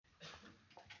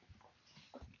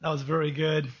That was very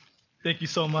good. Thank you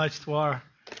so much to our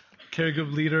care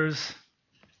group leaders.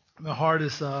 My heart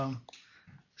is filled.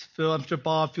 I'm sure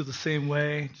Bob feels the same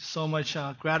way. Just so much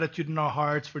gratitude in our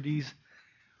hearts for these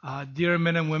dear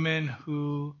men and women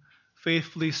who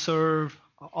faithfully serve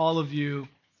all of you.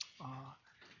 Uh,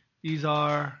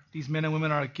 these men and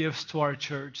women are gifts to our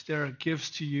church. They're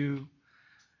gifts to you.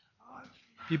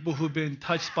 People who've been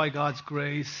touched by God's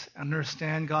grace,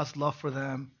 understand God's love for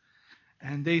them,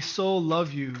 and they so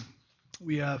love you.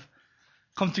 We have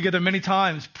come together many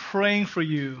times praying for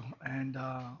you and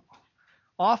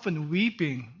often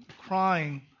weeping,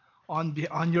 crying on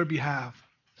your behalf.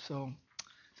 So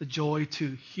it's a joy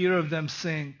to hear of them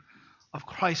sing of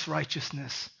Christ's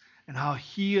righteousness and how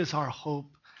He is our hope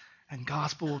and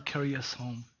gospel will carry us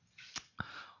home.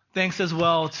 Thanks as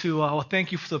well to,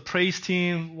 thank you for the praise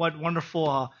team. What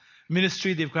wonderful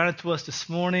ministry they've granted to us this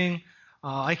morning.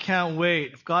 I can't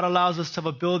wait. If God allows us to have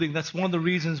a building, that's one of the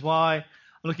reasons why I'm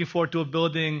looking forward to a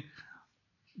building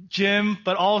gym,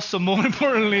 but also more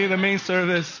importantly, the main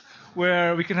service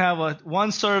where we can have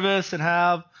one service and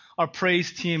have our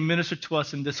praise team minister to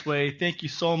us in this way. Thank you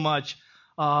so much,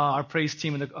 our praise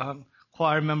team and the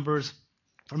choir members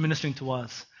for ministering to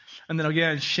us. And then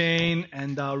again, Shane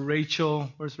and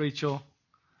Rachel. Where's Rachel?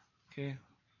 Okay.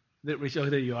 Rachel,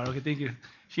 there you are. Okay, thank you.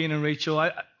 Shane and Rachel.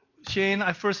 Shane,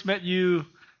 I first met you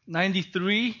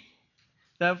 93.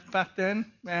 Back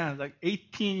then, man, like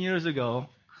 18 years ago.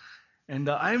 And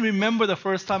I remember the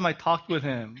first time I talked with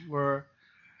him. We're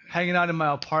hanging out in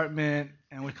my apartment,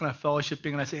 and we're kind of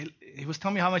fellowshipping. And he was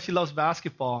telling me how much he loves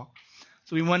basketball.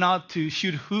 So we went out to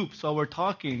shoot hoops while we're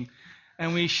talking,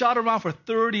 and we shot around for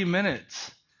 30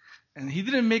 minutes. And he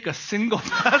didn't make a single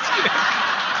basket.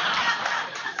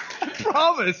 I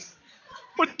promise.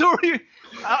 For 30, you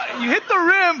hit the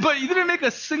rim, but you didn't make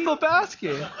a single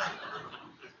basket.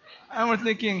 And we're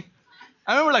thinking,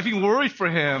 I remember like being worried for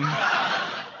him.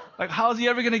 Like, how's he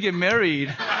ever gonna get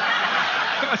married?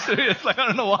 I'm serious. Like, I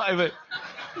don't know why,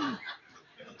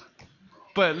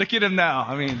 but look at him now.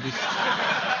 I mean,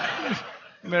 just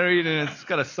married and he's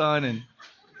got a son, and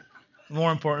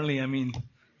more importantly, I mean,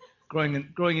 growing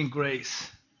in grace.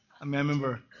 I mean, I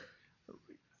remember.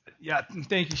 Yeah,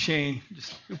 thank you, Shane.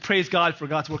 Just praise God for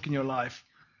God's work in your life.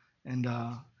 And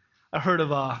I heard of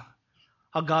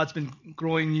how God's been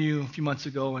growing you a few months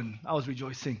ago, and I was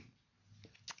rejoicing.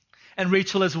 And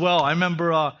Rachel as well. I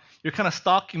remember you're kind of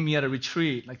stalking me at a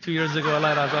retreat like 2 years ago at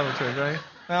Lighthouse Bible Church, right?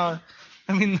 Now,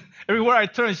 I mean, everywhere I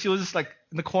turned, she was just like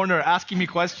in the corner asking me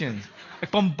questions,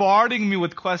 like bombarding me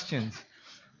with questions.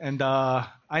 And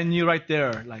I knew right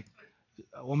there, like,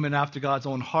 a woman after God's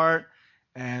own heart.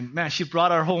 And man, she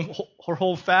brought her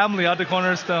whole family out to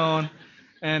Cornerstone,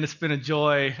 and it's been a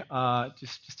joy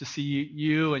just to see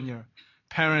you and your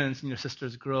parents and your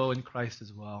sisters grow in Christ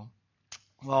as well.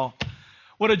 Well,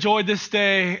 what a joy this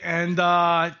day! And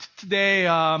today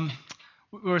I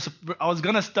was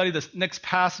gonna study this next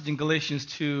passage in Galatians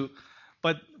 2,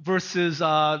 but verses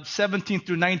 17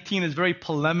 through 19 is very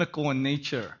polemical in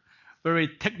nature, very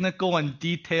technical and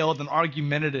detailed and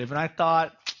argumentative. And I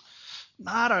thought,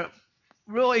 not a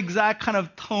real exact kind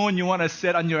of tone you want to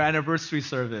set on your anniversary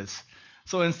service.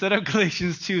 So instead of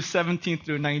Galatians 2, 17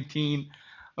 through 19,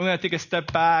 I'm going to take a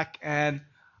step back and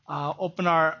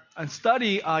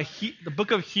study the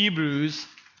book of Hebrews,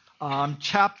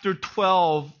 chapter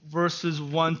 12, verses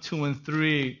 1, 2, and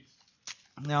 3.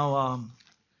 Now,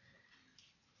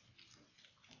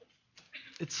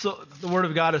 the Word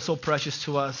of God is so precious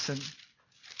to us, and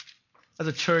as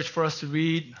a church, for us to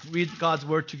read God's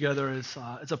Word together is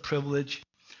a privilege.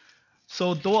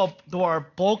 So though our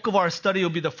bulk of our study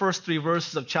will be the first 3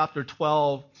 verses of chapter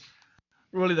 12,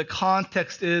 really the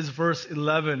context is verse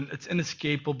 11. It's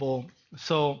inescapable.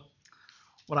 So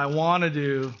what I want to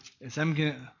do is I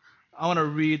want to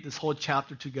read this whole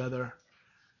chapter together,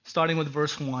 starting with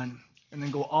verse 1, and then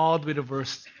go all the way to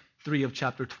verse 3 of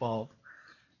chapter 12.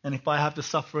 And if I have to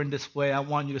suffer in this way, I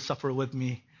want you to suffer with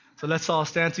me. So let's all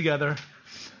stand together.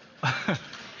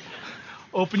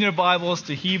 Open your Bibles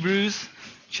to Hebrews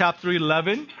chapter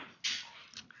 11.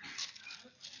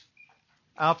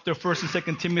 After 1st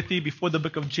and 2nd Timothy, before the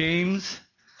book of James,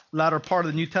 latter part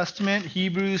of the New Testament,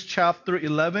 Hebrews chapter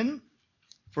 11,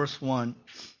 verse 1.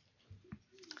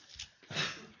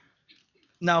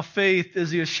 Now faith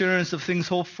is the assurance of things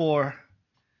hoped for,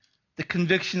 the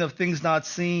conviction of things not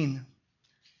seen.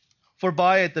 For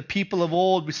by it the people of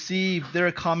old received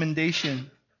their commendation.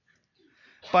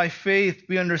 By faith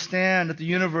we understand that the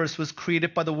universe was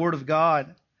created by the word of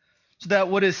God, so that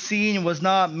what is seen was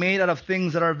not made out of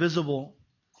things that are visible.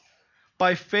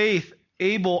 By faith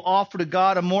Abel offered to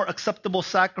God a more acceptable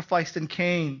sacrifice than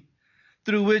Cain,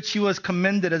 through which he was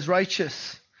commended as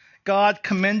righteous, God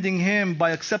commending him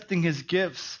by accepting his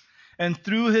gifts. And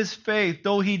through his faith,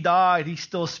 though he died, he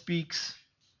still speaks.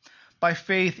 By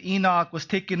faith, Enoch was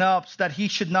taken up so that he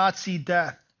should not see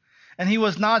death. And he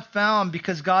was not found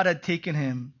because God had taken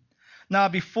him. Now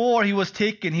before he was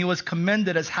taken, he was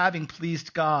commended as having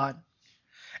pleased God.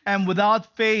 And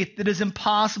without faith, it is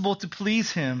impossible to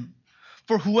please him.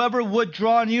 For whoever would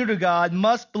draw near to God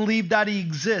must believe that he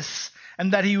exists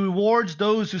and that he rewards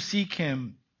those who seek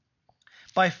him.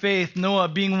 By faith, Noah,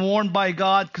 being warned by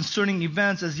God concerning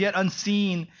events as yet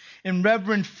unseen, in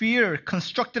reverent fear,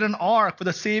 constructed an ark for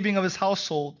the saving of his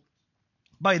household.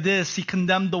 By this he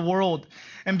condemned the world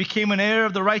and became an heir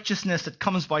of the righteousness that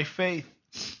comes by faith.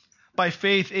 By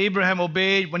faith, Abraham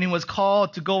obeyed when he was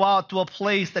called to go out to a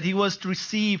place that he was to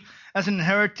receive as an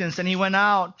inheritance, and he went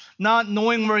out, not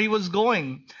knowing where he was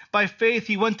going. By faith,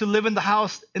 he went to live in the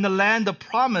house in the land of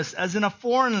promise, as in a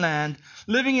foreign land,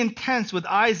 living in tents with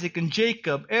Isaac and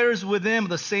Jacob, heirs with him of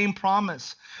the same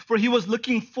promise. For he was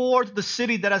looking forward to the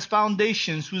city that has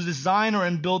foundations, whose designer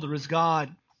and builder is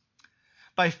God.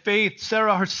 By faith,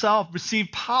 Sarah herself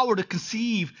received power to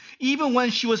conceive, even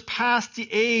when she was past the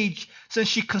age, since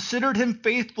she considered him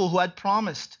faithful who had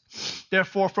promised.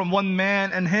 Therefore, from one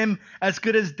man, and him as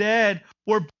good as dead,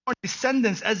 were born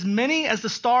descendants as many as the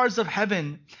stars of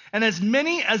heaven, and as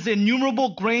many as the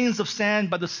innumerable grains of sand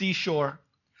by the seashore.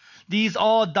 These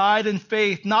all died in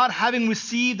faith, not having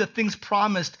received the things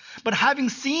promised, but having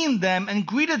seen them and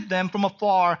greeted them from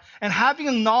afar, and having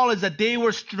acknowledged that they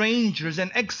were strangers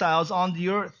and exiles on the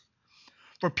earth.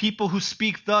 For people who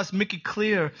speak thus make it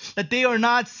clear that they are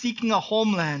not seeking a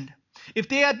homeland. If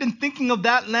they had been thinking of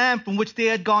that land from which they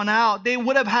had gone out, they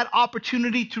would have had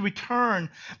opportunity to return.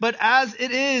 But as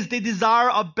it is, they desire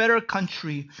a better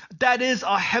country, that is,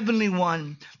 a heavenly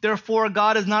one. Therefore,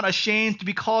 God is not ashamed to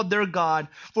be called their God,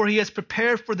 for he has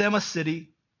prepared for them a city.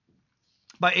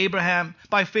 By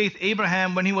faith,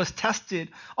 Abraham, when he was tested,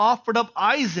 offered up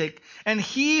Isaac, and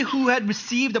he who had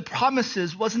received the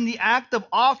promises was in the act of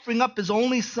offering up his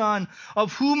only son,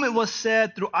 of whom it was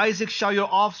said, "Through Isaac shall your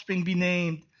offspring be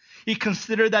named." He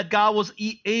considered that God was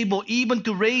able even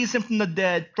to raise him from the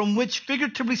dead, from which,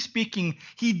 figuratively speaking,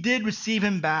 he did receive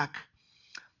him back.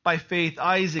 By faith,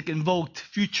 Isaac invoked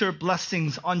future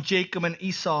blessings on Jacob and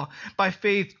Esau. By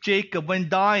faith, Jacob, when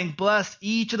dying, blessed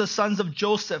each of the sons of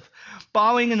Joseph,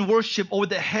 bowing in worship over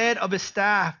the head of his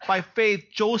staff. By faith,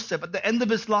 Joseph, at the end of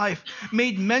his life,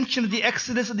 made mention of the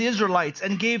exodus of the Israelites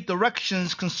and gave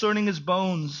directions concerning his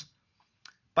bones.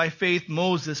 By faith,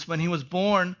 Moses, when he was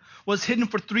born, was hidden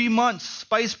for 3 months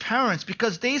by his parents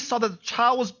because they saw that the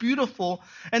child was beautiful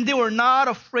and they were not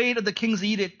afraid of the king's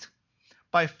edict.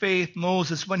 By faith,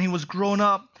 Moses, when he was grown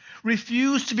up,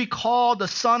 refused to be called the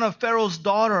son of Pharaoh's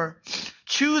daughter,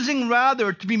 choosing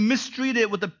rather to be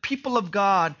mistreated with the people of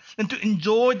God than to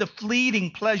enjoy the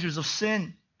fleeting pleasures of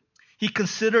sin. He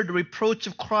considered the reproach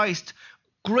of Christ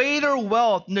greater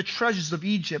wealth than the treasures of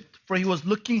Egypt, for he was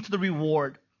looking to the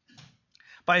reward.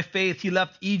 By faith he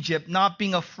left Egypt, not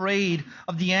being afraid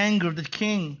of the anger of the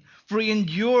king, for he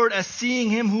endured as seeing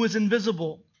him who is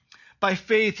invisible. By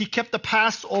faith he kept the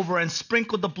Passover and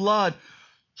sprinkled the blood,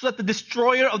 so that the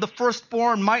destroyer of the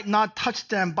firstborn might not touch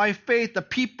them. By faith the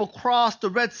people crossed the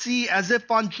Red Sea as if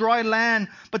on dry land,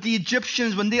 but the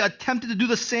Egyptians, when they attempted to do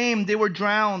the same, they were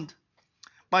drowned.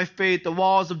 By faith the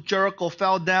walls of Jericho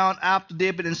fell down after they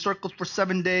had been encircled for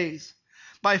 7 days.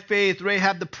 By faith,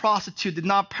 Rahab the prostitute did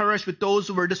not perish with those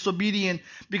who were disobedient,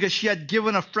 because she had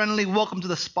given a friendly welcome to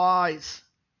the spies.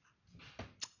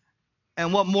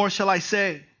 And what more shall I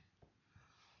say?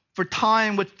 For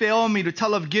time would fail me to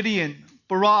tell of Gideon,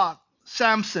 Barak,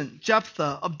 Samson,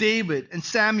 Jephthah, of David and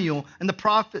Samuel and the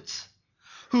prophets,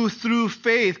 who through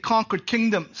faith conquered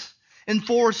kingdoms,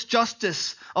 enforced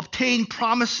justice, obtained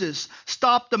promises,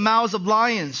 stopped the mouths of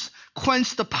lions,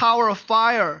 quenched the power of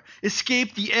fire,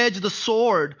 escaped the edge of the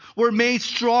sword, were made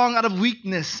strong out of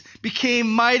weakness,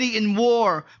 became mighty in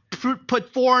war,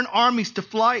 put foreign armies to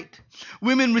flight.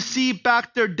 Women received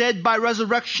back their dead by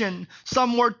resurrection.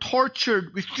 Some were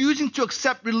tortured, refusing to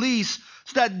accept release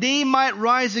so that they might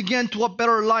rise again to a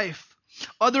better life.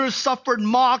 Others suffered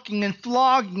mocking and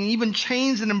flogging, even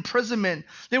chains and imprisonment.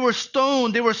 They were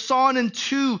stoned, they were sawn in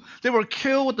two, they were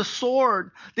killed with the sword.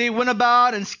 They went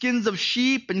about in skins of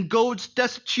sheep and goats,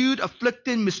 destitute,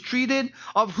 afflicted, mistreated,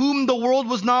 of whom the world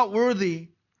was not worthy,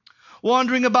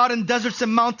 wandering about in deserts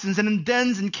and mountains and in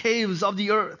dens and caves of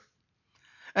the earth.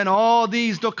 And all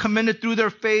these, though commended through their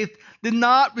faith, did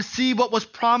not receive what was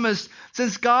promised,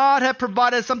 since God had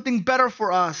provided something better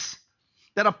for us,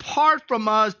 that apart from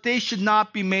us they should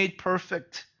not be made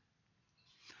perfect.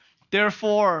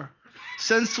 Therefore,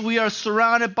 Since we are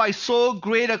surrounded by so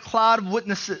great a cloud of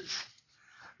witnesses,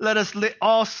 let us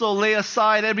also lay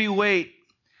aside every weight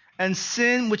and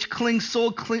sin which clings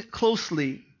so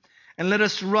closely, and let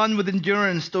us run with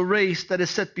endurance the race that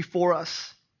is set before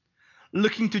us,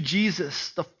 looking to Jesus,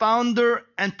 the founder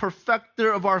and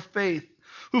perfecter of our faith,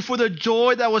 who for the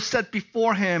joy that was set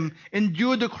before him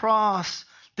endured the cross,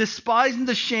 despising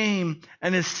the shame,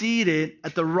 and is seated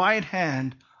at the right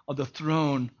hand of the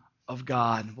throne of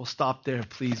God. We'll stop there.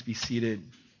 Please be seated.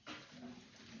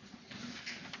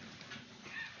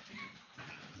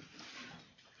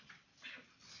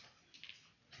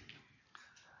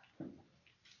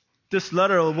 This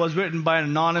letter was written by an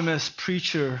anonymous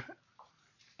preacher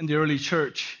in the early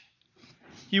church.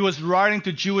 He was writing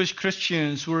to Jewish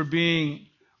Christians who were being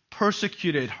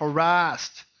persecuted,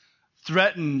 harassed,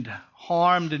 threatened,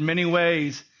 harmed in many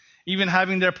ways, even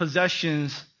having their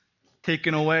possessions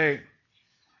taken away.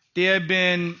 They had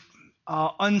been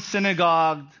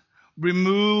unsynagogued,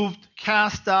 removed,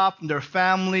 cast out from their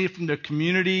family, from their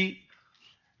community.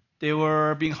 They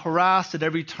were being harassed at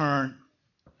every turn.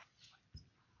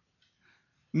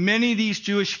 Many of these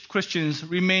Jewish Christians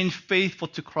remained faithful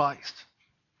to Christ,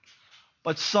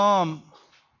 but some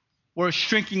were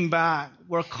shrinking back,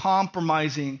 were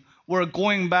compromising, were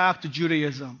going back to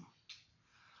Judaism,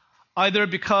 either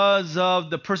because of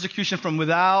the persecution from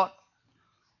without,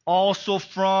 also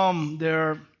from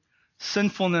their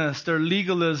sinfulness, their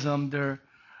legalism, their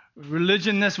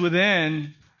religionness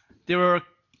within. They were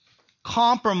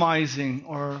compromising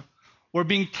or were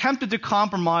being tempted to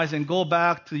compromise and go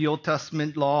back to the Old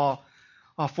Testament law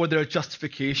for their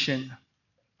justification.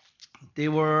 They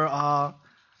were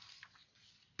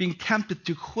being tempted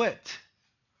to quit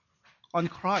on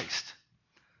Christ.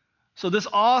 So this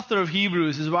author of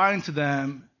Hebrews is writing to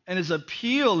them, and his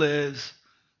appeal is,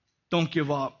 don't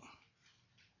give up.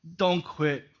 Don't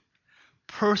quit.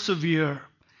 Persevere.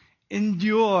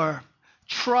 Endure.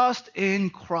 Trust in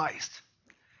Christ.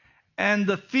 And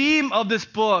the theme of this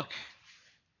book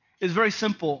is very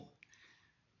simple.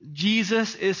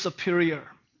 Jesus is superior.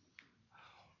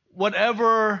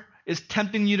 Whatever is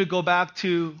tempting you to go back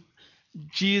to,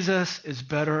 Jesus is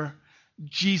better.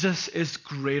 Jesus is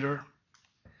greater.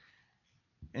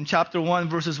 In chapter 1,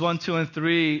 verses 1, 2, and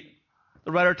 3,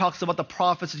 the writer talks about the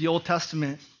prophets of the Old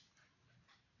Testament.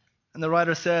 And the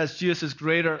writer says Jesus is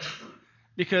greater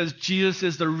because Jesus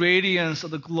is the radiance of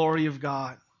the glory of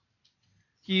God.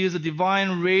 He is the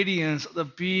divine radiance of the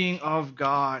being of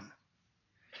God.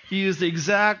 He is the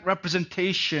exact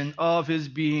representation of his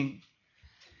being.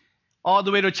 All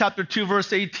the way to chapter 2,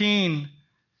 verse 18,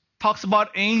 talks about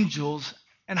angels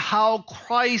and how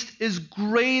Christ is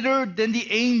greater than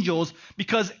the angels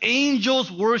because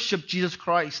angels worship Jesus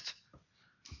Christ.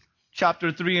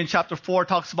 Chapter 3 and chapter 4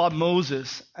 talks about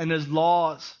Moses and his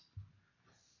laws.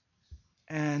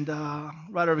 And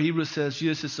writer of Hebrews says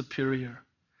Jesus is superior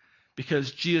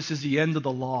because Jesus is the end of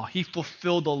the law. He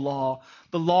fulfilled the law.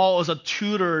 The law is a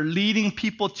tutor leading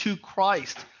people to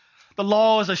Christ. The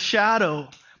law is a shadow,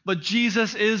 but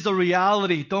Jesus is the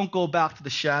reality. Don't go back to the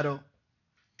shadow.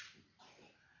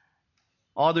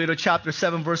 All the way to chapter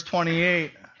 7, verse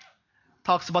 28,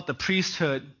 talks about the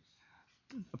priesthood.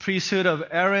 The priesthood of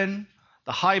Aaron,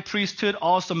 the high priesthood,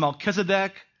 also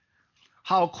Melchizedek.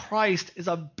 How Christ is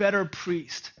a better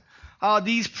priest. How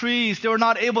these priests, they were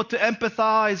not able to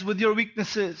empathize with your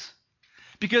weaknesses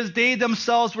because they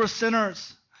themselves were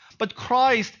sinners. But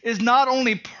Christ is not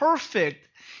only perfect,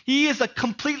 he is a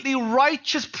completely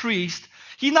righteous priest.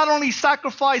 He not only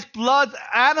sacrificed blood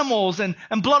animals and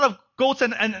blood of goats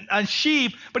and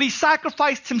sheep, but he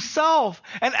sacrificed himself.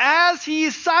 And as he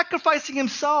is sacrificing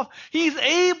himself, he's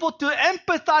able to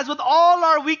empathize with all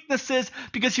our weaknesses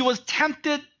because he was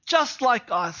tempted just like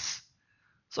us.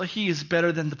 So he is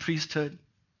better than the priesthood.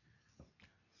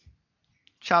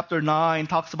 Chapter 9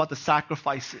 talks about the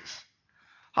sacrifices.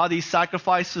 How these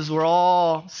sacrifices were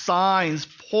all signs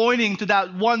pointing to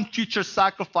that one future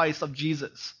sacrifice of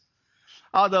Jesus.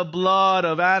 How the blood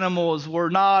of animals were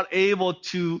not able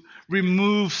to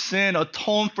remove sin,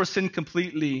 atone for sin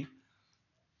completely.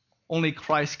 Only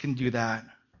Christ can do that.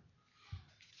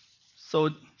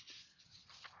 So,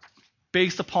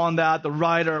 based upon that, the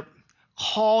writer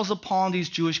calls upon these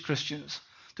Jewish Christians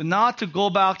to not to go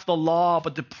back to the law,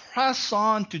 but to press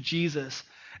on to Jesus.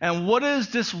 And what is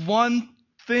this one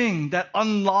thing that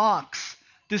unlocks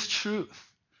this truth?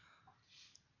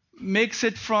 Makes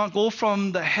it go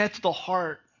from the head to the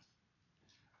heart.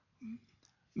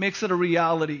 Makes it a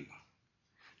reality.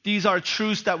 These are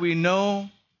truths that we know,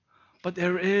 but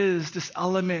there is this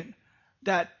element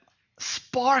that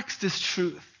sparks this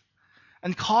truth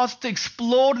and causes it to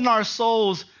explode in our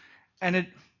souls, and it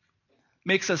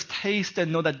makes us taste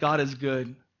and know that God is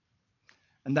good.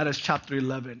 And that is chapter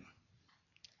 11.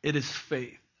 It is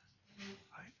faith.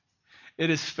 Right? It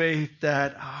is faith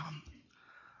that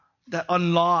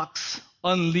unlocks,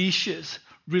 unleashes,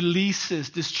 releases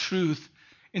this truth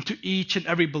into each and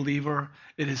every believer.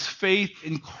 It is faith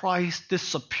in Christ, this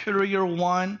superior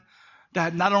one,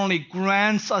 that not only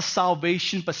grants us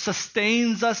salvation, but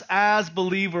sustains us as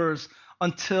believers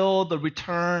until the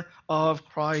return of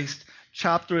Christ.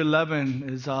 Chapter 11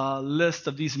 is a list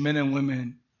of these men and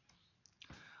women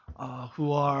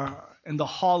who are in the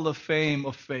hall of fame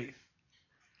of faith.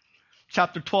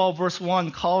 Chapter 12, verse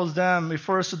 1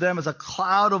 refers to them as a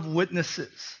cloud of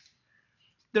witnesses.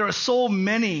 There are so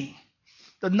many.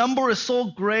 The number is so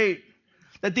great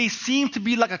that they seem to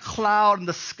be like a cloud in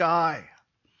the sky.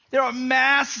 There are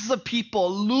masses of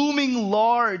people looming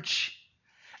large.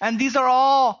 And these are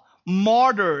all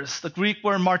martyrs, the Greek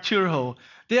word martyro.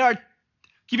 They are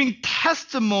giving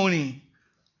testimony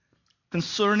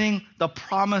concerning the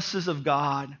promises of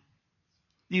God.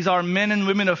 These are men and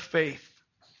women of faith.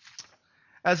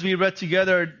 As we read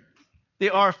together, they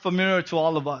are familiar to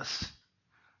all of us.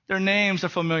 Their names are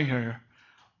familiar.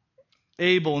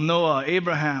 Abel, Noah,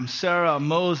 Abraham, Sarah,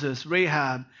 Moses,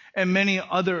 Rahab, and many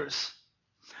others.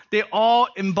 They all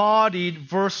embodied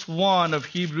verse 1 of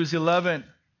Hebrews 11.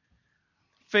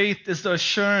 Faith is the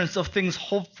assurance of things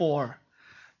hoped for,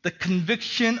 the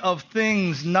conviction of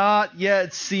things not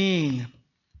yet seen.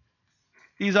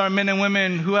 These are men and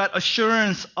women who had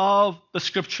assurance of the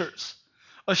Scriptures,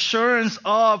 assurance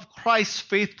of Christ's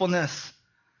faithfulness.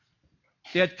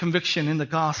 They had conviction in the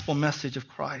gospel message of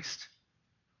Christ.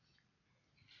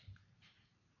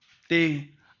 They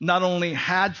not only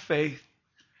had faith,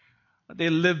 they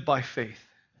lived by faith.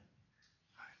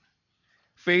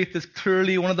 Faith is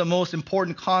clearly one of the most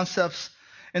important concepts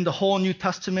in the whole New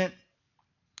Testament.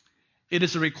 It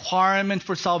is a requirement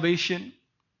for salvation.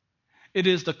 It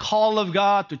is the call of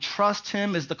God to trust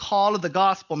Him. It is the call of the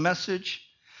gospel message.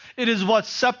 It is what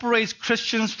separates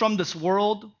Christians from this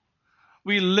world.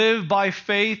 We live by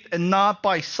faith and not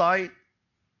by sight.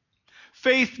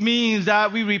 Faith means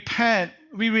that we repent,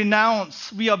 we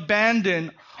renounce, we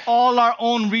abandon all our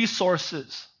own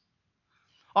resources,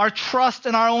 our trust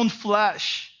in our own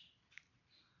flesh,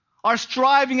 our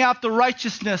striving after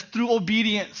righteousness through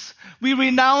obedience. We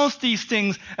renounce these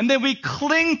things and then we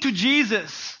cling to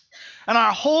Jesus. And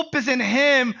our hope is in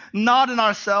Him, not in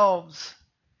ourselves.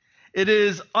 It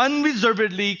is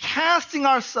unreservedly casting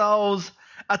ourselves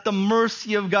at the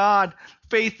mercy of God.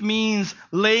 Faith means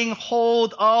laying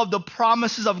hold of the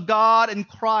promises of God in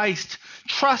Christ,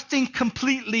 trusting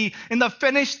completely in the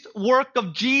finished work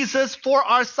of Jesus for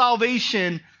our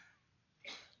salvation.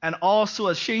 And also,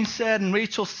 as Shane said and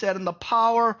Rachel said, in the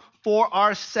power for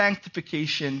our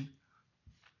sanctification.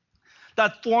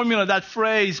 That formula, that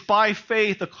phrase, by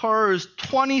faith, occurs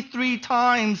 23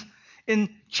 times in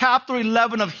chapter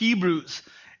 11 of Hebrews.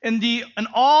 In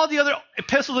all the other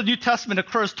epistles of the New Testament, it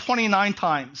occurs 29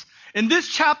 times. In this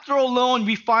chapter alone,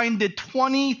 we find it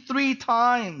 23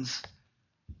 times.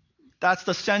 That's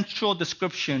the central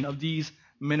description of these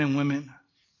men and women.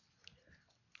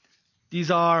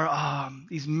 These are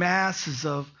these masses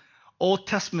of Old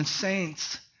Testament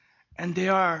saints, and they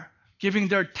are giving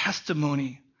their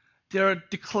testimony. They are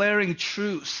declaring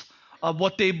truths of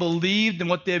what they believed and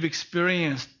what they have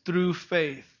experienced through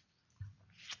faith.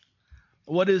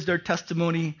 What is their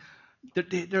testimony?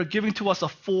 They're giving to us a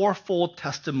fourfold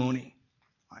testimony.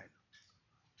 Right?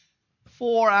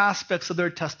 4 aspects of their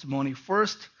testimony.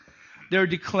 First, they're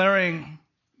declaring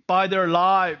by their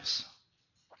lives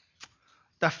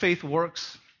that faith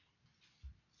works.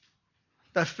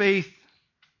 That faith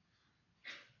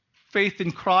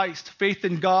in Christ, faith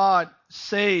in God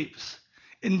saves,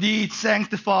 indeed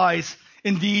sanctifies,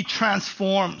 indeed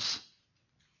transforms.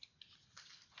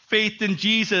 Faith in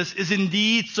Jesus is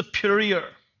indeed superior.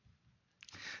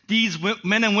 These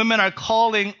men and women are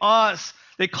calling us,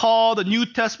 they call the New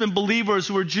Testament believers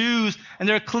who are Jews, and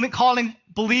they're calling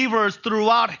believers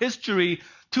throughout history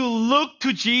to look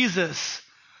to Jesus,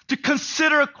 to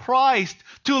consider Christ,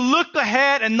 to look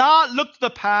ahead and not look to the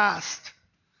past.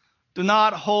 Do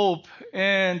not hope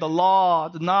in the law.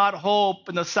 Do not hope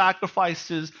in the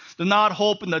sacrifices. Do not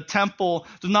hope in the temple.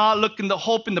 Do not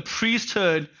hope in the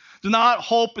priesthood. Do not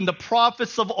hope in the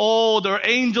prophets of old or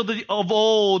angels of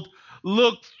old.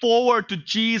 Look forward to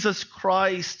Jesus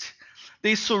Christ.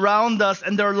 They surround us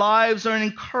and their lives are an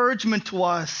encouragement to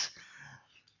us.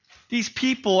 These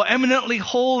people, eminently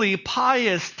holy,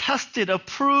 pious, tested,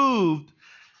 approved.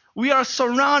 We are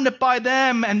surrounded by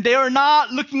them and they are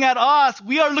not looking at us.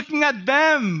 We are looking at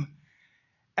them.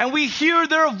 And we hear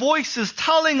their voices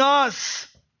telling us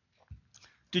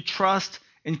to trust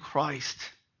in Christ.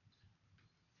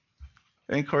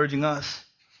 They're encouraging us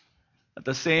that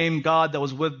the same God that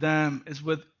was with them is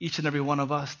with each and every one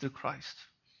of us through Christ.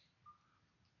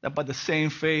 That by the same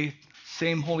faith,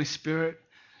 same Holy Spirit,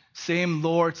 same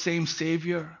Lord, same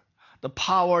Savior, the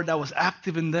power that was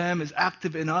active in them is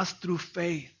active in us through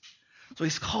faith. So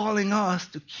he's calling us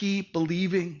to keep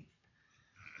believing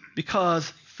because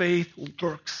faith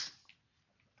works.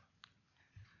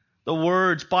 The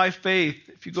words by faith,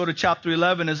 if you go to chapter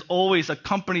 11, is always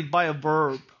accompanied by a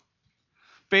verb.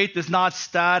 Faith is not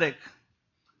static.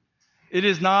 It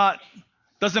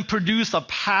doesn't produce a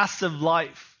passive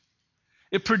life.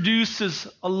 It produces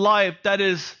a life that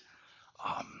is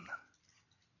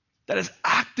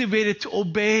activated to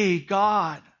obey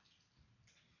God.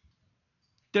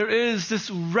 There is this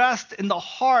rest in the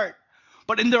heart,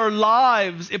 but in their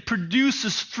lives, it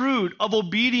produces fruit of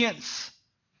obedience.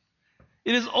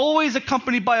 It is always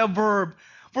accompanied by a verb.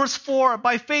 Verse 4,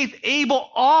 by faith, Abel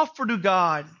offered to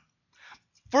God.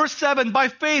 Verse 7, by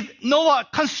faith, Noah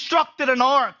constructed an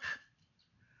ark.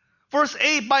 Verse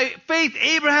 8, by faith,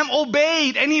 Abraham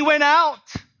obeyed and he went out.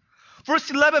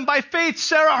 Verse 11, by faith,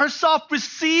 Sarah herself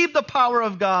received the power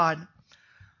of God.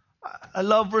 I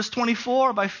love verse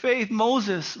 24. By faith,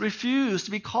 Moses refused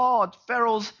to be called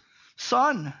Pharaoh's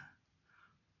son.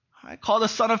 Right? Called the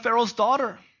son of Pharaoh's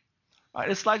daughter. Right?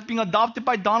 It's like being adopted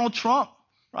by Donald Trump,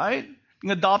 right?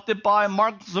 Being adopted by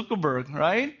Mark Zuckerberg,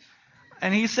 right?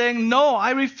 And he's saying, no,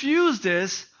 I refuse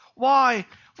this. Why?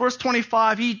 Verse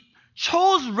 25, he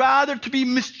chose rather to be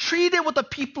mistreated with the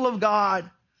people of God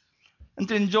and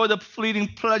to enjoy the fleeting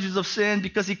pleasures of sin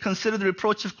because he considered the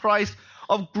reproach of Christ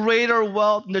of greater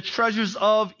wealth than the treasures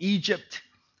of Egypt.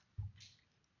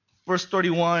 Verse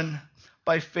 31,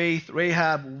 by faith,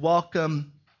 Rahab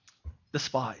welcomed the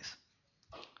spies.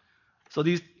 So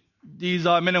these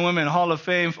men and women, Hall of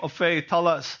Fame of faith, tell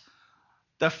us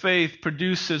that faith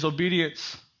produces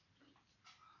obedience.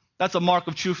 That's a mark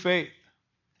of true faith.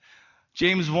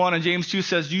 James 1 and James 2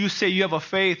 says, you say you have a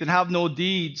faith and have no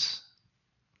deeds.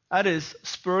 That is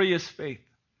spurious faith.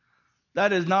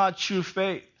 That is not true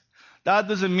faith. That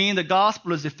doesn't mean the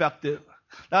gospel is effective.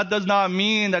 That does not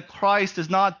mean that Christ does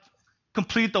not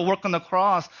complete the work on the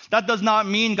cross. That does not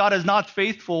mean God is not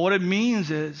faithful. What it means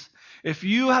is, if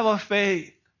you have a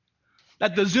faith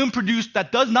that does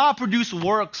not produce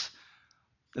works,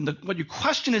 then what you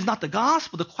question is not the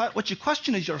gospel. What you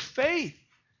question is your faith.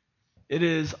 It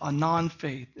is a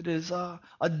non-faith. It is a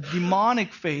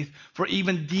demonic faith, for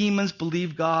even demons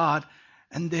believe God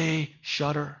and they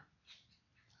shudder.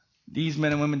 These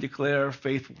men and women declare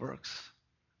faith works.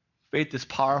 Faith is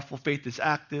powerful. Faith is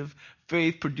active.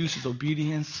 Faith produces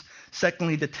obedience.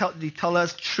 Secondly, they tell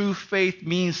us true faith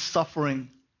means suffering.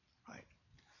 Right?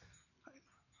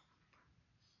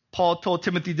 Paul told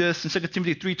Timothy this in 2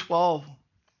 Timothy 3:12.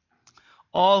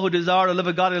 All who desire to live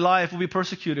a godly life will be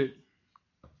persecuted.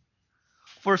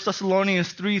 1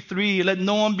 Thessalonians 3:3, let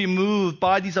no one be moved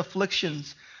by these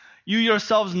afflictions. You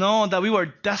yourselves know that we were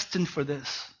destined for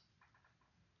this.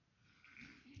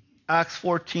 Acts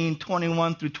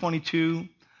 14:21 through 22.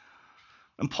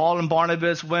 When Paul and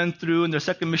Barnabas went through in their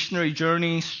second missionary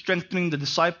journey, strengthening the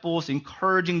disciples,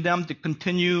 encouraging them to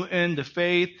continue in the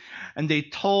faith, and they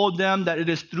told them that it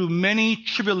is through many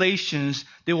tribulations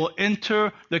they will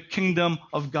enter the kingdom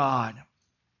of God.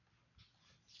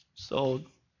 So,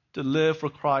 to live for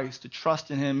Christ, to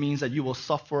trust in Him, means that you will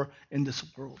suffer in this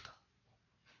world.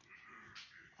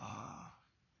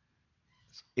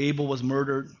 Abel was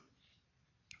murdered.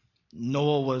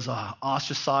 Noah was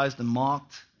ostracized and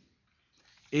mocked.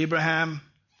 Abraham,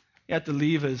 he had to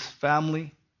leave his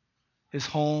family, his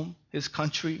home, his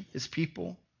country, his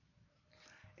people.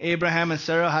 Abraham and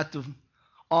Sarah had to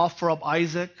offer up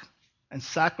Isaac and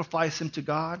sacrifice him to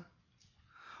God.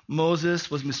 Moses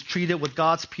was mistreated with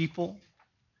God's people,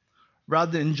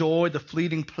 rather than enjoy the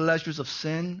fleeting pleasures of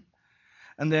sin.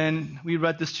 And then we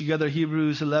read this together,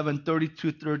 Hebrews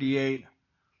 11:32-38.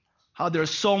 How there are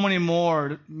so many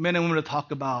more men and women to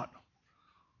talk about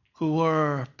who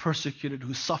were persecuted,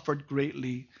 who suffered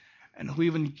greatly, and who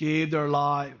even gave their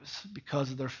lives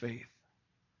because of their faith.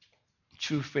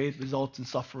 True faith results in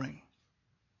suffering.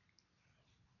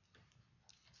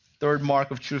 Third mark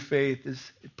of true faith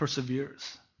is it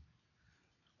perseveres.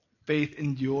 Faith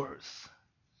endures.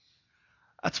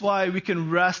 That's why we can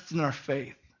rest in our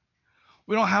faith.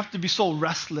 We don't have to be so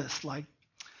restless. Like,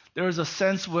 there is a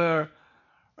sense where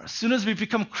as soon as we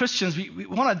become Christians, we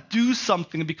want to do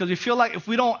something because we feel like if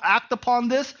we don't act upon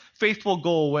this, faith will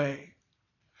go away.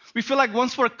 We feel like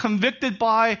once we're convicted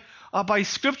by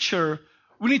Scripture,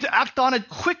 we need to act on it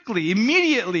quickly,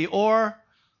 immediately, or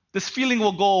this feeling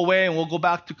will go away and we'll go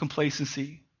back to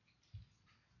complacency.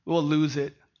 we will lose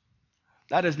it.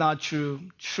 That is not true.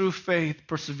 True faith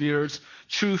perseveres.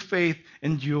 True faith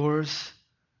endures.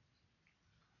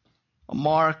 A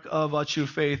mark of a true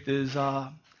faith is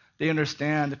they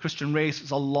understand the Christian race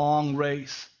is a long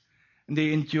race, and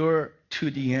they endure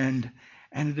to the end.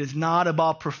 And it is not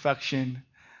about perfection,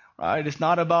 right? It's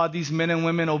not about these men and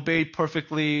women obeyed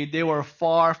perfectly. They were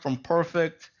far from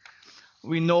perfect.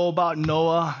 We know about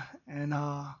Noah and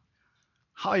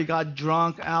how he got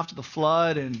drunk after the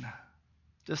flood and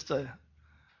just the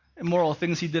immoral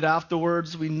things he did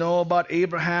afterwards. We know about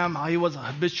Abraham, how he was a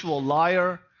habitual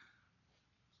liar.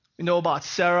 We know about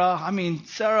Sarah.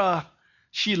 Sarah,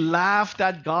 she laughed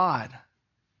at God.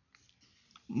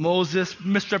 Moses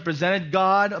misrepresented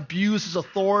God, abused his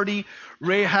authority.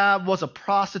 Rahab was a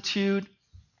prostitute.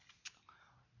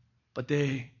 But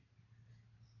they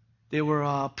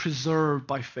were preserved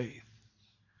by faith.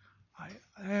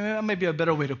 That may be a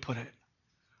better way to put it.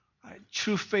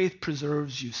 True faith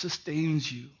preserves you,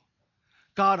 sustains you.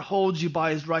 God holds you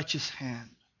by his righteous hand.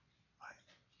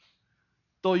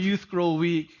 Though youth grow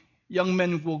weak, young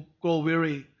men will grow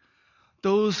weary.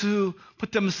 Those who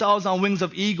put themselves on wings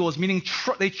of eagles, meaning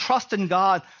they trust in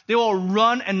God, they will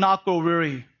run and not grow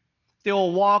weary. They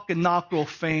will walk and not grow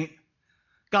faint.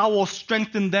 God will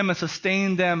strengthen them and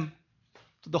sustain them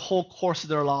through the whole course of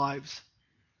their lives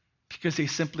because they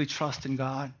simply trust in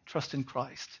God, trust in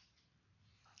Christ.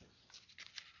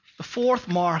 The fourth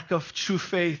mark of true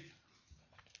faith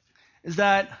is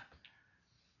that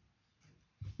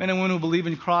men and women who believe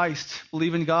in Christ,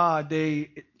 believe in God, they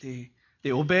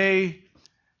obey,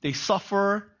 they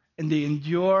suffer, and they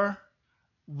endure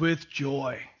with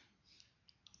joy.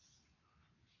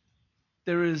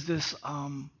 There is this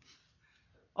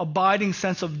abiding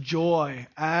sense of joy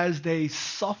as they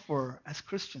suffer as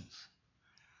Christians.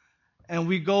 And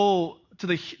we go to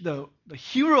the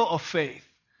hero of faith,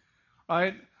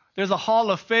 right? There's a hall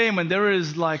of fame, and there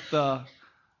is like the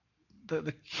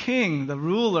king, the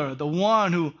ruler, the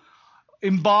one who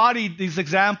embodied this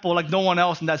example like no one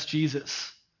else, and that's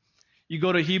Jesus. You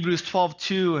go to Hebrews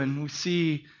 12:2, and we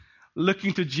see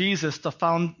looking to Jesus, the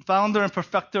founder and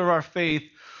perfecter of our faith,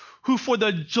 who for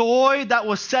the joy that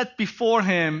was set before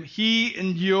him, he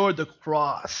endured the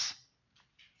cross.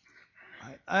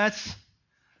 Right? That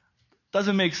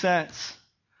doesn't make sense.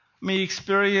 He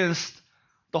experienced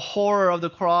the horror of the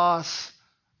cross,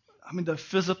 the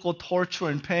physical torture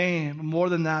and pain, but more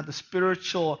than that, the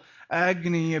spiritual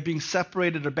agony of being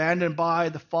separated, abandoned by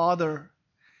the Father.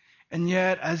 And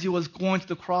yet, as he was going to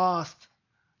the cross,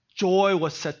 joy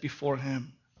was set before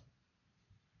him.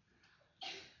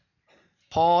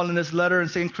 Paul, in his letter in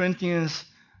 2 Corinthians,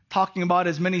 talking about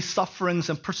his many sufferings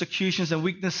and persecutions and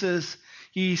weaknesses,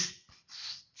 he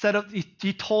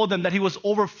told them that he was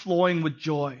overflowing with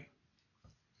joy.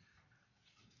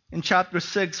 In chapter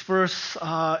 6, verse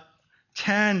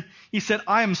 10, he said,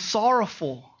 I am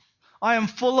sorrowful. I am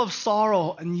full of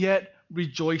sorrow and yet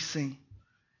rejoicing.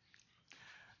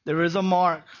 There is a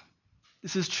mark.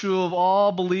 This is true of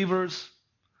all believers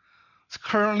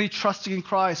currently trusting in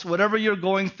Christ. Whatever you're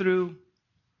going through,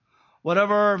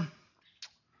 whatever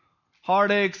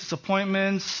heartaches,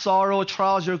 disappointments, sorrow,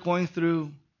 trials you're going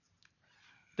through,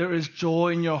 there is joy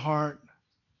in your heart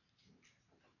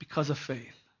because of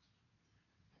faith.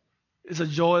 It's a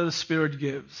joy the Spirit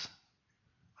gives.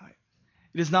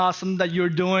 It is not something that you're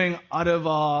doing out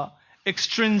of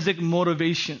extrinsic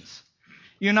motivations.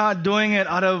 You're not doing it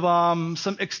out of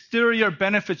some exterior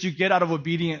benefits you get out of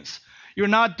obedience. You're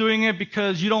not doing it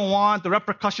because you don't want the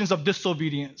repercussions of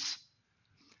disobedience.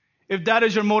 If that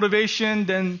is your motivation,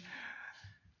 then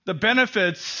the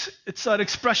benefits, it's an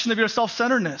expression of your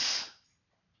self-centeredness.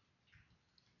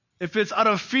 If it's out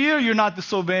of fear you're not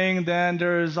disobeying, then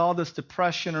there is all this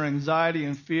depression or anxiety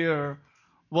and fear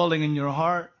welling in your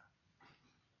heart.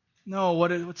 No,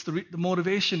 what's the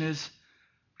motivation is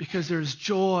because there's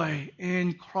joy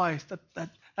in Christ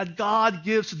that God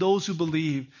gives to those who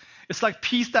believe. It's like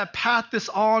peace that passeth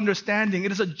all understanding.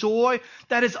 It is a joy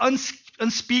that is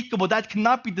unspeakable, that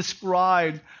cannot be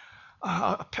described.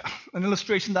 An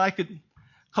illustration that I could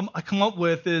come up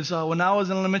with is when I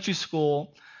was in elementary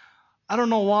school. I don't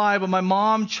know why, but my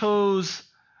mom chose,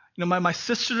 my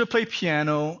sister to play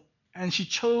piano, and she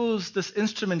chose this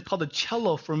instrument called the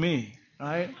cello for me,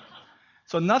 right?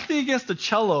 So nothing against the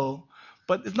cello,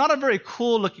 but it's not a very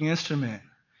cool-looking instrument.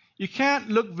 You can't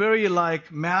look very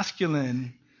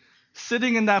masculine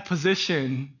sitting in that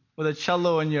position with a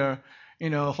cello and you're,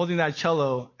 holding that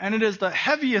cello. And it is the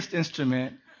heaviest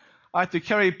instrument. I had to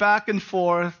carry it back and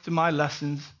forth to my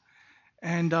lessons.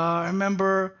 And I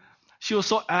remember she was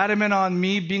so adamant on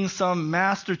me being some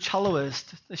master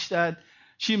celloist that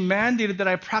she mandated that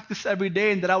I practice every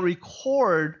day and that I would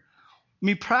record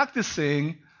me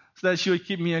practicing so that she would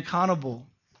keep me accountable.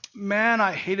 Man,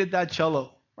 I hated that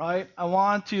cello, right? I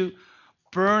wanted to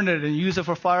burn it and use it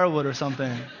for firewood or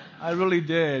something. I really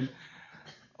did.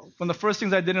 One of the first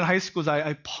things I did in high school is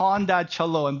I pawned that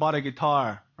cello and bought a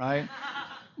guitar, right?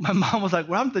 My mom was like,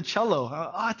 "Where happened to the cello?"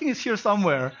 I think it's here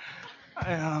somewhere.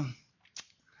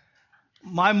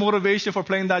 My motivation for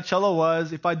playing that cello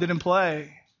was if I didn't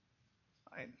play,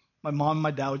 my mom and my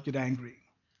dad would get angry.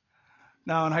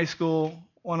 Now in high school,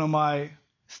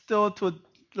 still to a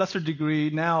lesser degree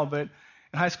now, but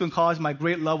in high school and college, my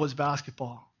great love was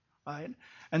basketball, right?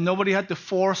 And nobody had to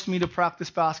force me to practice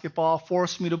basketball,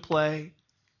 force me to play.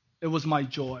 It was my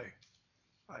joy,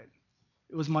 right?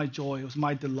 It was my joy. It was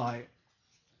my delight.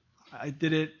 I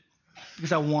did it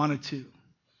because I wanted to.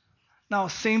 Now,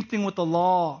 same thing with the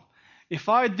law. If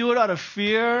I do it out of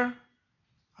fear,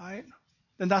 right,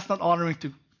 then that's not honoring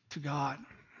to God.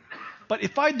 But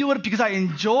if I do it because I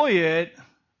enjoy it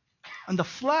in the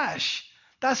flesh,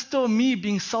 that's still me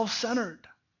being self-centered.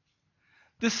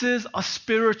 This is a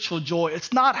spiritual joy.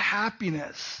 It's not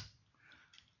happiness,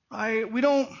 right? We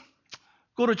don't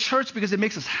go to church because it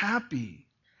makes us happy.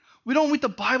 We don't read the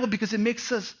Bible because it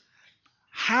makes us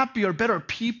happy or better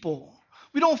people.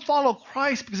 We don't follow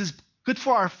Christ because it's good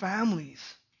for our families.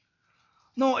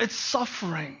 No, it's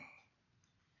suffering,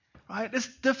 right? It's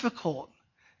difficult.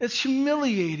 It's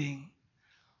humiliating.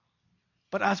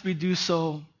 But as we do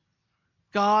so,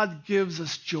 God gives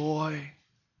us joy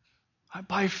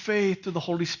by faith through the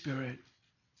Holy Spirit.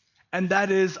 And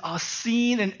that is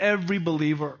seen in every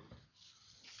believer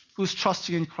who's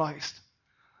trusting in Christ.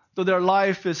 Though their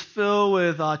life is filled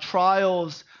with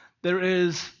trials, there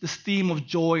is this theme of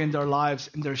joy in their lives,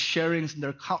 in their sharings, in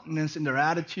their countenance, in their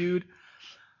attitude.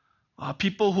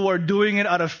 People who are doing it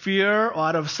out of fear or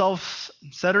out of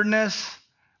self-centeredness,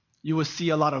 you will see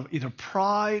a lot of either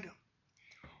pride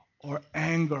or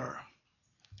anger,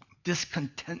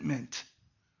 discontentment,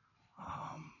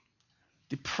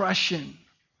 depression,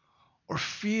 or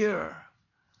fear,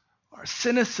 or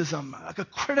cynicism, like a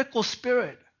critical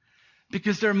spirit,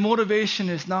 because their motivation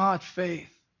is not faith.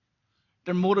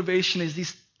 Their motivation is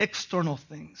these external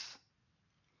things.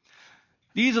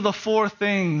 These are the four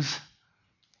things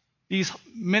these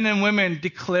men and women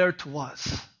declare to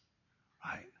us,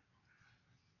 right?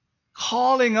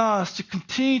 Calling us to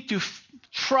continue to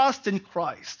trust in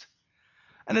Christ.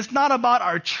 And it's not about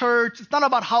our church. It's not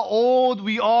about how old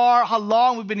we are, how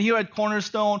long we've been here at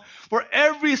Cornerstone. For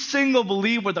every single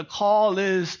believer, the call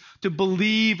is to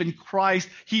believe in Christ.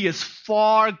 He is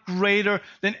far greater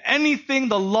than anything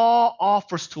the law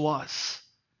offers to us.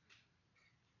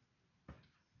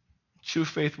 True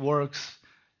faith works.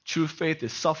 True faith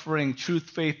is suffering. True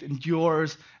faith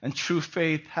endures. And true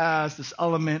faith has this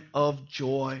element of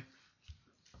joy.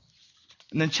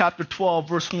 And then chapter 12,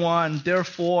 verse 1,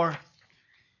 therefore,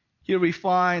 here we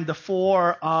find the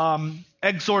four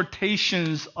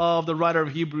exhortations of the writer of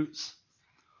Hebrews.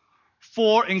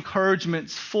 4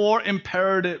 encouragements, 4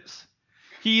 imperatives.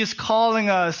 He is calling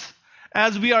us,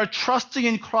 as we are trusting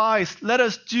in Christ, let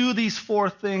us do these 4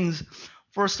 things.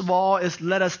 First of all is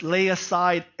let us lay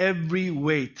aside every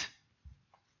weight.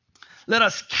 Let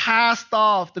us cast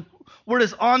off, the word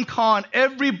is onkon,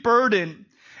 every burden,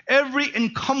 every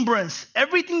encumbrance,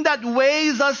 everything that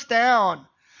weighs us down,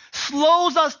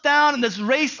 slows us down in this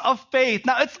race of faith.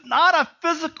 Now, it's not a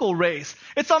physical race.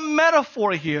 It's a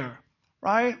metaphor here,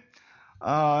 right?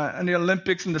 In the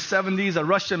Olympics in the 70s, a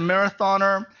Russian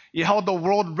marathoner, he held the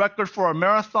world record for a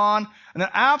marathon. And then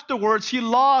afterwards, he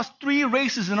lost 3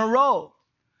 races in a row.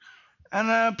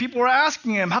 And people were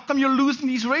asking him, how come you're losing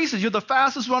these races? You're the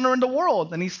fastest runner in the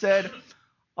world. And he said,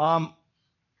 I'm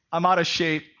out of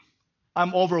shape.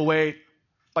 I'm overweight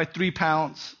by 3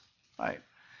 pounds, right?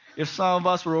 If some of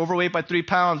us were overweight by 3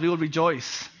 pounds, we would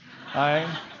rejoice, right?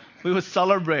 We would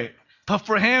celebrate. But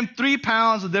for him, 3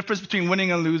 pounds is the difference between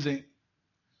winning and losing.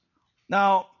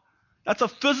 Now, that's a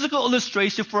physical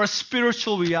illustration for a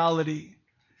spiritual reality.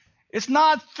 It's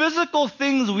not physical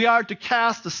things we are to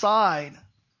cast aside,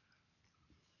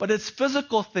 but it's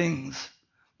physical things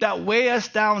that weigh us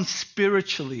down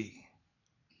spiritually,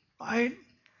 right?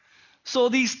 So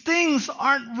these things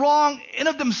aren't wrong in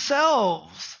of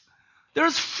themselves.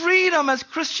 There's freedom as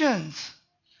Christians.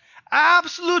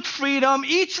 Absolute freedom.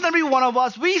 Each and every one of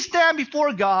us, we stand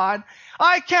before God.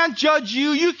 I can't judge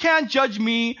you. You can't judge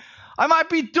me. I might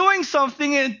be doing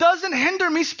something and it doesn't hinder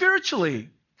me spiritually.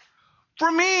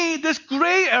 For me, this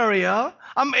gray area,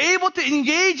 I'm able to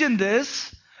engage in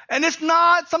this, and it's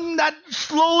not something that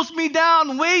slows me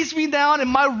down, weighs me down in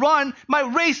my run, my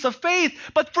race of faith.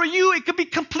 But for you, it could be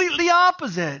completely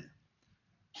opposite.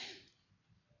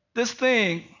 this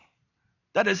thing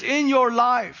that is in your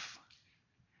life,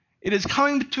 it is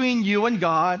coming between you and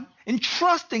God in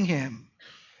trusting Him.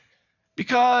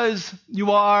 Because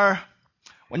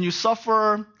when you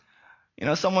suffer,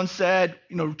 someone said,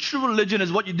 true religion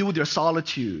is what you do with your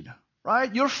solitude,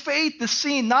 right? Your faith is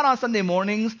seen not on Sunday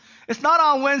mornings. It's not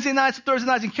on Wednesday nights, Thursday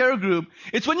nights in care group.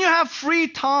 It's when you have free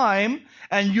time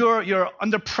and you're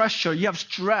under pressure, you have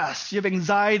stress, you have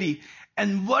anxiety.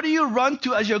 And what do you run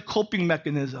to as your coping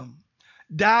mechanism?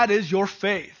 That is your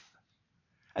faith.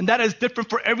 And that is different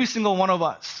for every single one of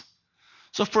us.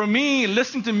 So for me,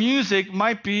 listening to music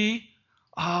might be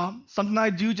something I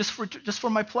do just for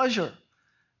my pleasure.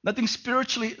 Nothing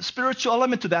spiritual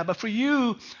element to that. But for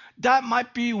you, that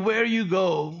might be where you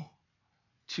go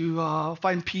to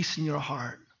find peace in your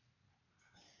heart.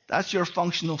 That's your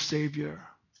functional Savior.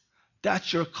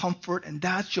 That's your comfort and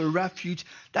that's your refuge.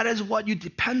 That is what you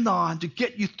depend on to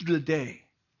get you through the day.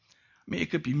 I mean,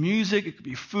 it could be music, it could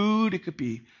be food, it could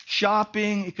be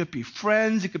shopping, it could be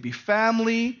friends, it could be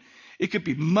family, it could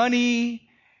be money,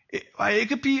 it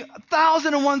could be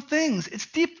 1,001 things. It's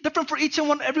different for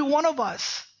every one of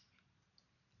us.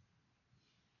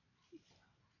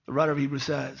 The writer of Hebrews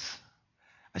says,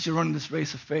 as you run this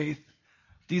race of faith,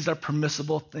 these are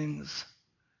permissible things.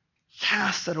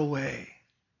 Cast it away.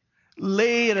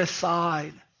 Lay it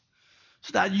aside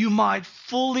so that you might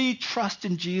fully trust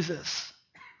in Jesus,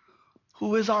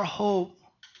 who is our hope,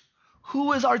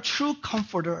 who is our true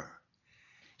comforter.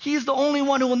 He's the only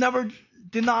one who will never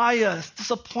deny us,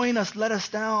 disappoint us, let us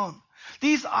down.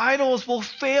 These idols will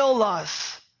fail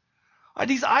us.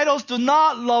 These idols do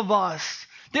not love us.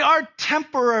 They are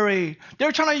temporary.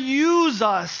 They're trying to use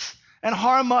us and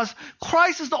harm us.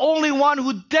 Christ is the only one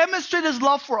who demonstrated His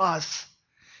love for us.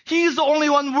 He is the only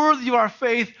one worthy of our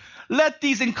faith. Let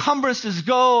these encumbrances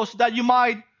go so that you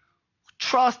might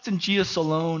trust in Jesus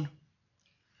alone.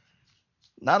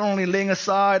 Not only laying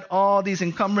aside all these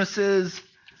encumbrances,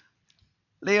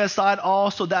 lay aside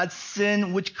also that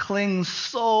sin which clings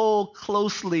so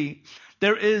closely.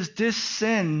 There is this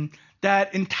sin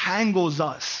that entangles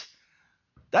us.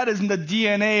 That is in the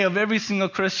DNA of every single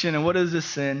Christian. And what is this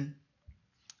sin?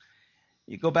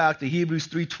 You go back to Hebrews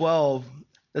 3:12.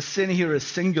 The sin here is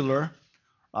singular,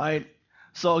 right?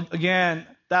 So again,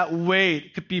 that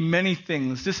weight could be many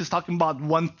things. This is talking about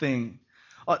one thing,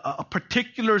 a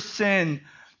particular sin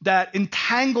that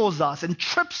entangles us and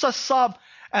trips us up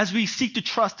as we seek to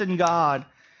trust in God.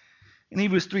 In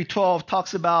Hebrews 3:12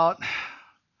 talks about,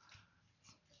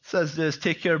 says this,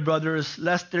 take care, brothers,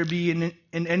 lest there be in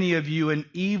any of you an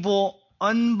evil,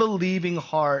 unbelieving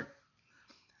heart,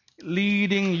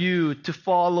 leading you to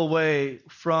fall away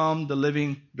from the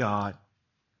living God.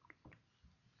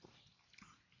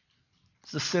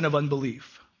 It's the sin of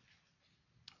unbelief.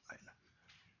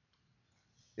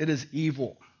 It is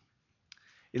evil.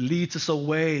 It leads us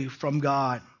away from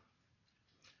God.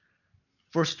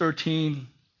 Verse 13,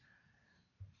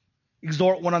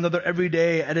 exhort one another every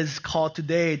day as it is called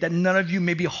today, that none of you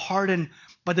may be hardened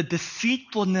by the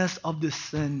deceitfulness of this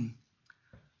sin.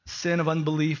 Sin of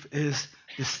unbelief is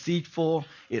deceitful.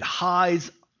 It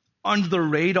hides under the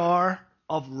radar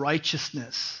of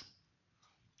righteousness.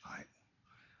 Right?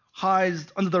 Hides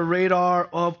under the radar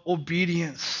of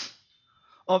obedience,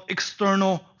 of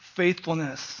external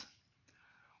faithfulness.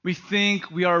 We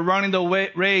think we are running the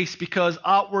race because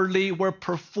outwardly we're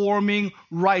performing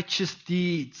righteous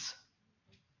deeds.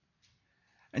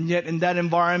 And yet in that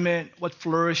environment, what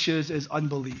flourishes is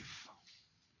unbelief.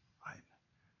 Right?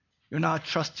 You're not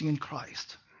trusting in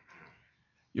Christ.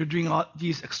 You're doing all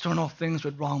these external things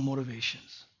with wrong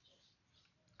motivations.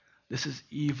 This is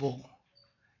evil.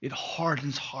 It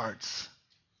hardens hearts.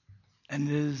 And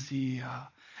it is the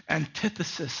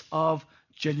antithesis of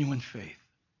genuine faith.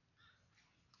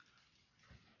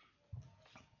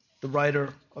 The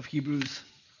writer of Hebrews,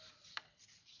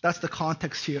 that's the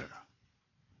context here.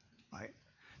 Right?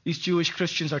 These Jewish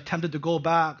Christians are tempted to go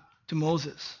back to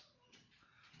Moses.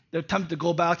 They're tempted to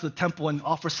go back to the temple and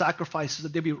offer sacrifices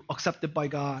that they be accepted by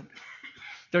God.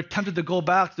 They're tempted to go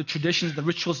back to the traditions, the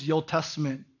rituals of the Old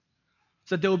Testament,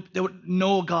 so that they would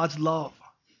know God's love.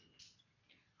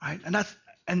 Right?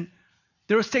 And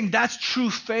they were saying that's true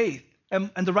faith.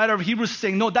 And the writer of Hebrews is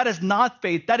saying, no, that is not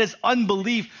faith. That is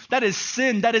unbelief. That is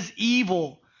sin. That is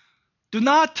evil. Do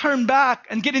not turn back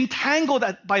and get entangled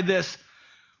by this.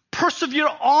 Persevere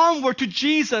onward to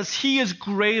Jesus. He is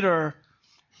greater.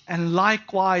 And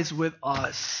likewise with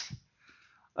us.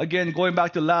 Again, going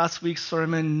back to last week's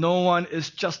sermon, no one is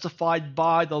justified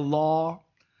by the law.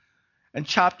 And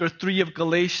chapter 3 of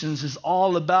Galatians is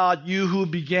all about you who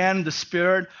began in the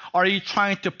Spirit. Are you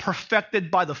trying to perfect it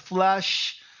by the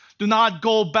flesh? Do not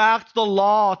go back to the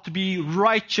law to be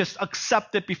righteous,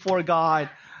 accepted before God.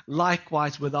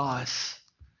 Likewise with us.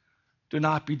 Do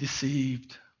not be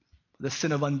deceived. The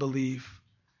sin of unbelief,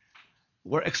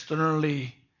 where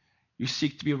externally you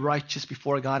seek to be righteous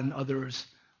before God and others,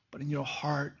 but in your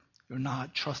heart you're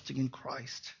not trusting in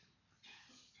Christ.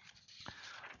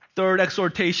 Third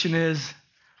exhortation is,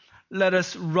 let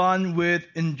us run with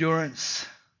endurance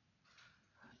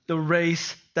the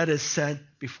race that is set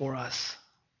before us.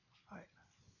 Right.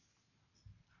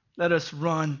 Let us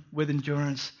run with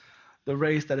endurance the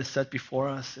race that is set before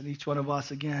us. And each one of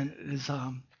us, again, is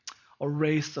a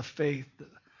race of faith.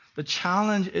 The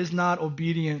challenge is not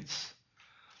obedience.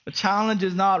 The challenge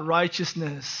is not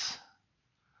righteousness.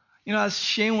 You know, as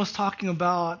Shane was talking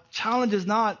about, challenge is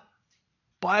not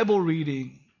Bible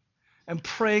reading and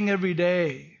praying every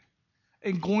day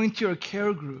and going to your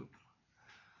care group.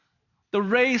 The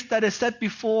race that is set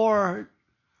before,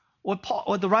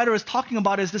 what the writer is talking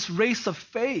about is this race of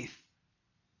faith.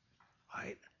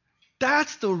 Right?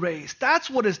 That's the race. That's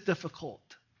what is difficult.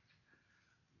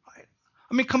 Right?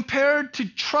 I mean, compared to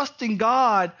trusting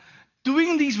God,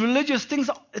 doing these religious things,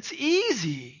 it's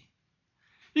easy.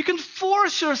 You can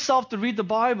force yourself to read the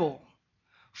Bible.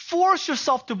 Force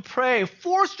yourself to pray.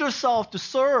 Force yourself to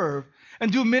serve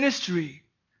and do ministry.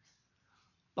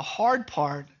 The hard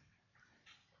part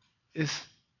is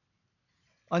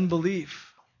unbelief.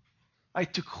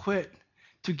 Right? To quit,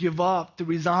 to give up, to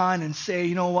resign and say,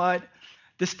 you know what?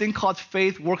 This thing called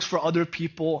faith works for other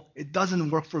people. It doesn't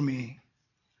work for me.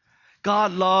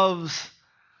 God loves,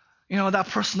 that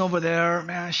person over there,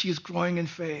 man, she is growing in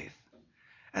faith.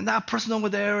 And that person over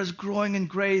there is growing in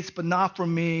grace, but not for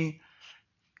me.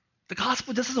 The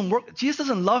gospel just doesn't work. Jesus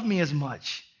doesn't love me as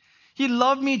much. He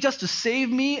loved me just to save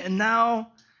me, and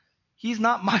now he's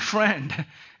not my friend.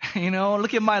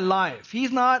 Look at my life.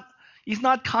 He's not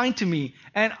kind to me.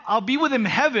 And I'll be with him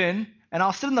in heaven, and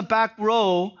I'll sit in the back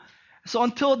row. So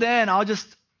until then, I'll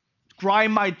just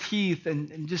grind my teeth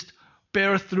and just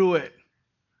bear through it.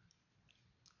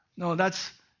 No,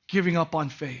 that's giving up on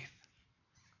faith.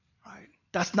 Right?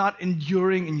 That's not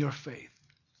enduring in your faith.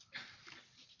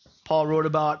 Paul wrote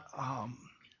about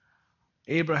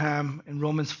Abraham in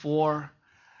Romans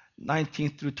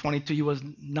 4:19 through 22. He was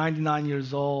 99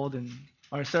 years old, and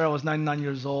Sarah was 99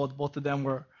 years old. Both of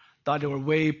them thought they were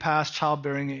way past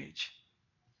childbearing age.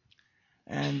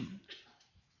 And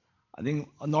I think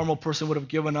a normal person would have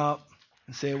given up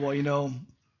and say, well,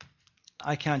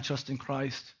 I can't trust in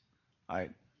Christ.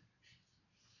 Right?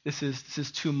 This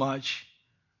is too much.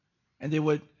 And they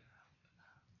would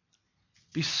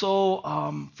be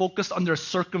so focused on their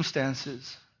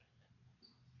circumstances,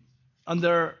 on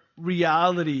their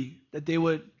reality, that they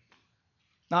would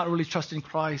not really trust in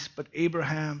Christ. But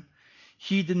Abraham,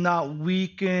 he did not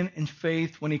weaken in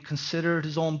faith when he considered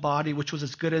his own body, which was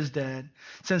as good as dead,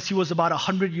 since he was about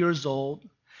 100 years old,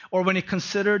 or when he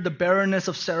considered the barrenness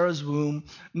of Sarah's womb.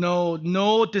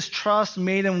 No distrust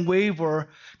made him waver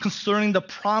concerning the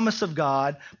promise of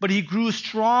God, but he grew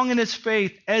strong in his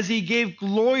faith as he gave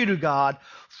glory to God,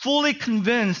 fully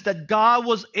convinced that God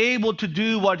was able to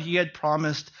do what he had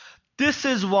promised. This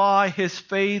is why his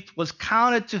faith was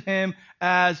counted to him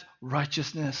as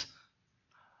righteousness.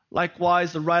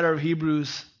 Likewise, the writer of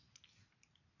Hebrews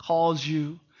calls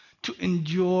you to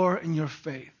endure in your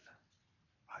faith.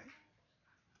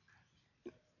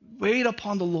 Right? Wait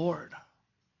upon the Lord.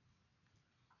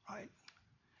 Right?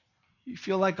 You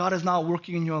feel like God is not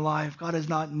working in your life. God is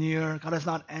not near. God is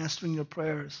not answering your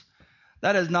prayers.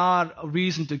 That is not a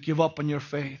reason to give up on your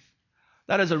faith.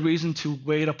 That is a reason to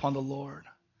wait upon the Lord.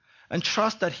 And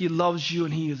trust that he loves you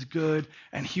and he is good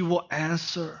and he will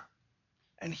answer.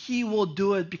 And he will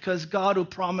do it because God who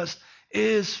promised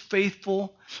is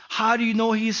faithful. How do you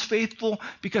know he is faithful?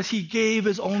 Because he gave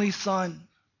his only son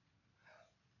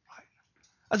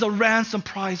as a ransom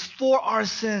price for our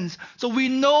sins. So we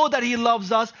know that he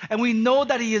loves us and we know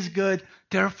that he is good.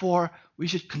 Therefore, we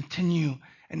should continue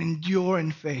and endure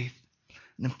in faith.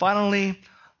 And then finally,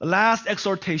 the last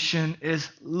exhortation is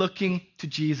looking to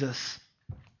Jesus.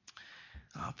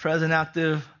 Present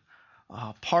active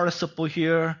participle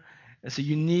here. It's a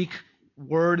unique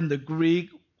word in the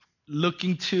Greek,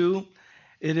 looking to.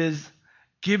 It is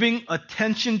giving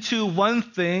attention to one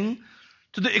thing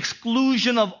to the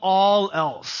exclusion of all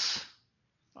else.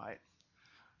 Right?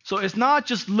 So it's not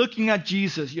just looking at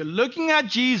Jesus. You're looking at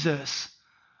Jesus,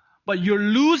 but you're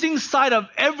losing sight of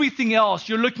everything else.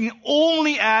 You're looking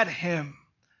only at him.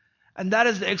 And that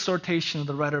is the exhortation of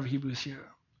the writer of Hebrews here.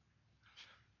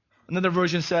 Another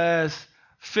version says,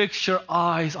 fix your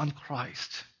eyes on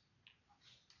Christ.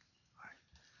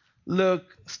 Look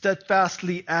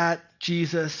steadfastly at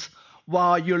Jesus,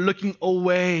 while you're looking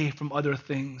away from other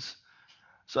things.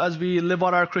 So as we live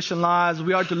out our Christian lives,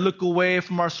 we are to look away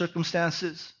from our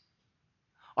circumstances,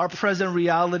 our present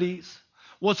realities,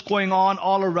 what's going on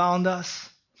all around us.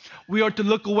 We are to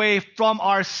look away from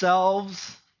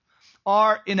ourselves,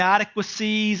 our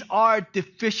inadequacies, our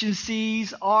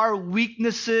deficiencies, our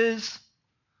weaknesses,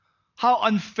 how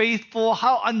unfaithful,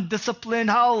 how undisciplined,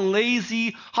 how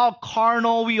lazy, how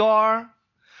carnal we are.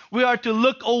 We are to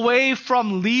look away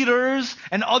from leaders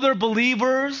and other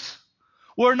believers.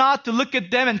 We're not to look at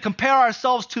them and compare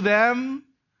ourselves to them.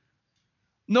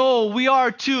 No, we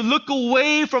are to look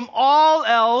away from all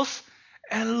else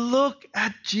and look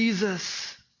at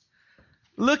Jesus.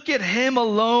 Look at him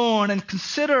alone and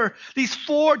consider these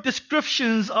 4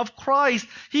 descriptions of Christ.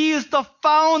 He is the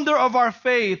founder of our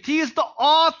faith. He is the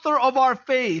author of our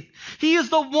faith. He is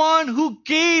the one who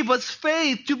gave us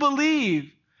faith to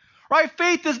believe. Right?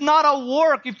 Faith is not a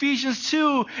work, Ephesians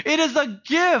 2. It is a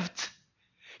gift.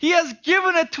 He has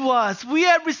given it to us. We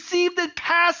have received it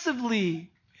passively.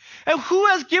 And who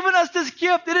has given us this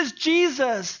gift? It is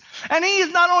Jesus. And he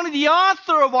is not only the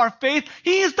author of our faith,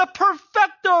 he is the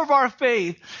perfecter of our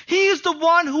faith. He is the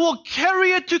one who will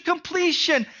carry it to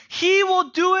completion. He will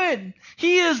do it.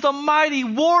 He is the mighty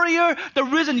warrior, the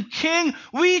risen king.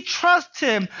 We trust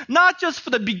him, not just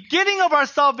for the beginning of our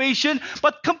salvation,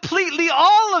 but completely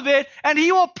all of it, and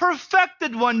he will perfect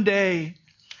it one day.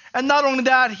 And not only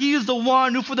that, he is the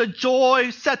one who for the joy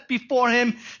set before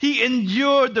him, he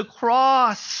endured the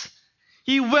cross.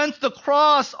 He went to the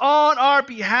cross on our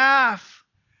behalf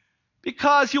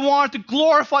because he wanted to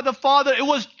glorify the Father. It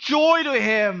was joy to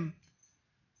him,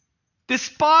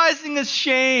 despising his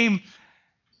shame.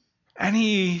 And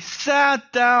he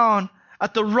sat down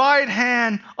at the right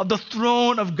hand of the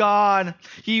throne of God.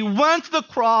 He went to the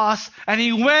cross and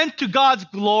he went to God's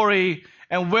glory.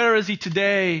 And where is he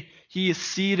today? He is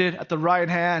seated at the right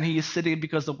hand. He is sitting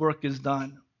because the work is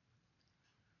done.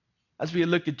 As we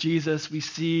look at Jesus, we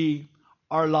see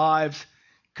our lives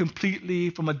completely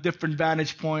from a different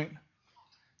vantage point.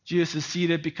 Jesus is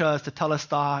seated because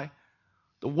tetelestai,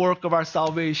 the work of our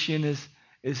salvation,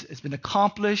 has been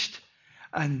accomplished.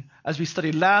 And as we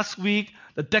studied last week,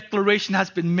 the declaration has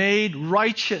been made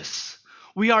righteous.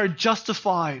 We are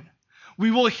justified. We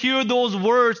will hear those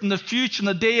words in the future, in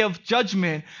the day of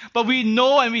judgment. But we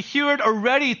know and we hear it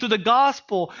already through the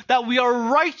gospel that we are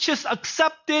righteous,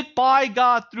 accepted by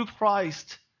God through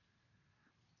Christ.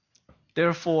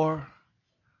 Therefore,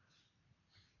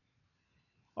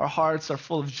 our hearts are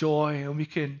full of joy and we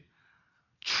can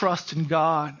trust in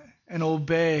God and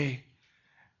obey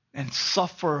and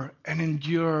suffer and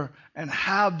endure and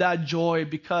have that joy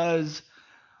because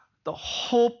the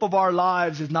hope of our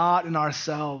lives is not in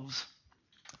ourselves,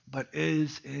 but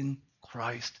is in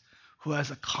Christ, who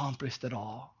has accomplished it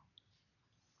all.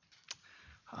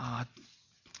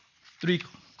 3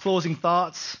 closing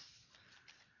thoughts.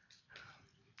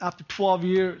 After 12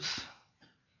 years,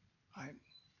 right,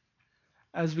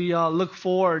 as we look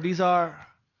forward, these are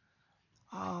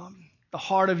the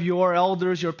heart of your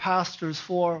elders, your pastors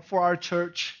for our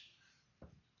church.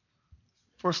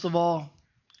 First of all,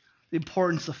 the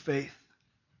importance of faith.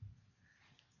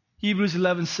 Hebrews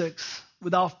 11:6.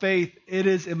 Without faith, it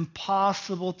is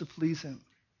impossible to please him.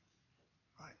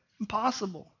 Right?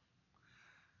 Impossible.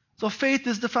 So faith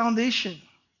is the foundation.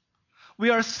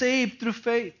 We are saved through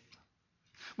faith.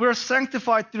 We are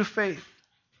sanctified through faith.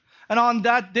 And on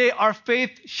that day, our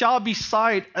faith shall be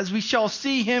sight as we shall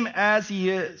see him as he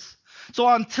is. So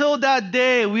until that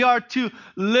day, we are to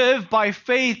live by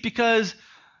faith because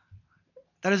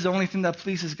that is the only thing that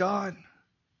pleases God.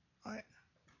 Right?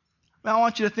 Now, I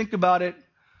want you to think about it.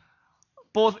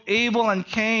 Both Abel and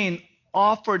Cain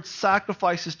offered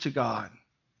sacrifices to God.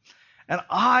 And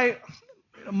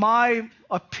my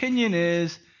opinion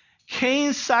is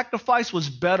Cain's sacrifice was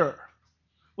better,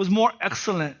 was more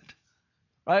excellent.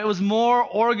 Right? It was more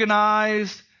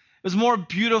organized. It was more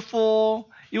beautiful.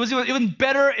 It was even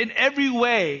better in every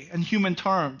way in human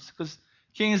terms. Because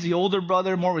Cain is the older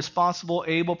brother, more responsible.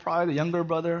 Abel, probably the younger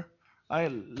brother, right?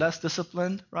 Less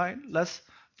disciplined, right? Less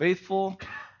faithful,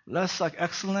 less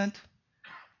excellent.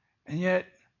 And yet,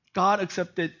 God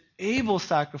accepted Abel's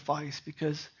sacrifice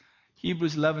because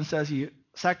Hebrews 11 says he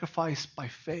sacrificed by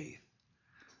faith.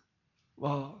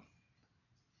 Well,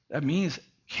 that means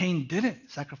Cain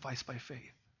didn't sacrifice by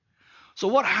faith. So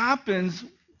what happens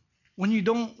when you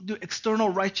don't do external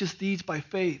righteous deeds by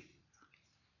faith?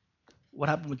 What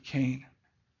happened with Cain?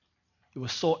 He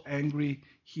was so angry,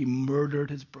 he murdered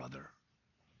his brother.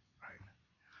 Right?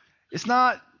 It's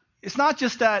not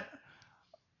just that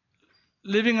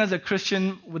living as a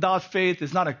Christian without faith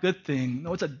is not a good thing.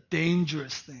 No, it's a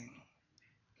dangerous thing.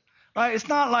 right? It's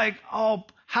not like, oh,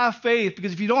 have faith,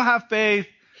 because if you don't have faith,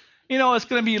 it's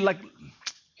going to be like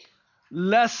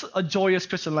less a joyous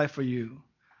Christian life for you,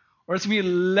 or it's going to be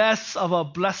less of a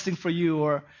blessing for you,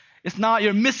 or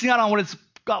you're missing out on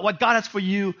what God has for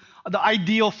you, the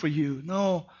ideal for you.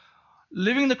 No,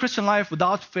 living the Christian life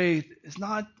without faith is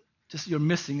not just you're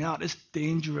missing out, it's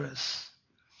dangerous.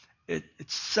 It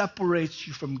separates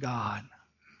you from God,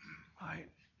 right?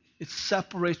 It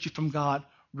separates you from God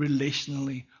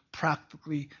relationally,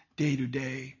 practically, day to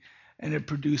day. And it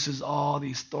produces all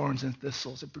these thorns and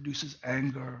thistles. It produces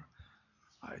anger,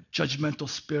 judgmental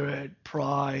spirit,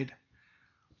 pride,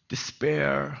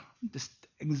 despair,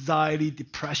 anxiety,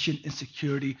 depression,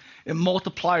 insecurity. It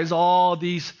multiplies all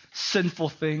these sinful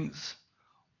things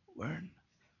where it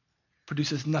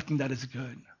produces nothing that is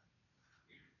good.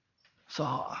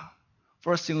 So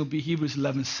first thing would be Hebrews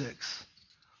 11:6.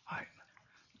 Right?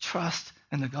 Trust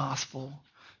in the gospel.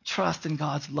 Trust in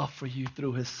God's love for you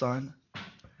through his son.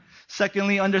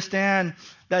 Secondly, understand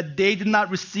that they did not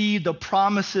receive the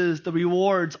promises, the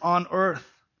rewards on earth.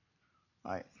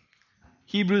 Right?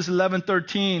 Hebrews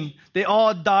 11:13. They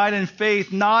all died in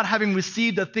faith, not having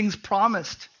received the things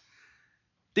promised.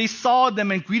 They saw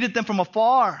them and greeted them from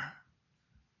afar.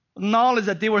 Knowledge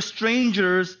that they were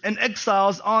strangers and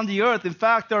exiles on the earth. In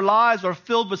fact, their lives were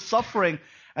filled with suffering,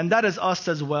 and that is us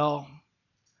as well.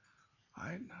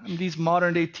 Right? And these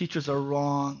modern day teachers are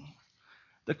wrong.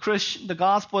 The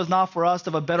gospel is not for us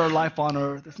to have a better life on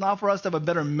earth. It's not for us to have a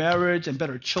better marriage and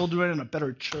better children and a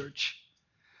better church.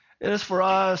 It is for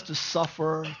us to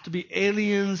suffer, to be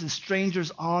aliens and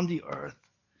strangers on the earth.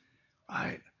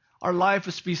 Right? Our life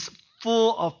is to be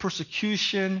full of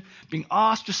persecution, being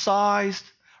ostracized,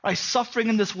 right? Suffering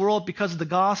in this world because of the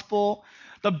gospel.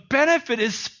 The benefit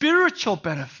is spiritual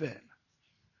benefit.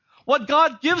 What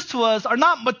God gives to us are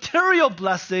not material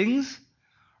blessings,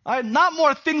 right? Not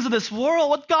more things of this world.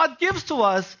 What God gives to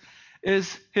us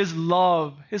is his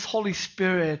love, his Holy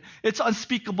Spirit, its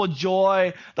unspeakable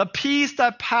joy, the peace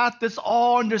that passeth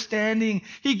all understanding.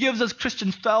 He gives us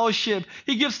Christian fellowship.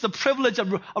 He gives the privilege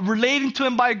of relating to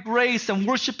him by grace and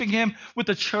worshiping him with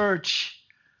the church.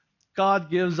 God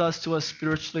gives us to us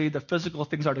spiritually. The physical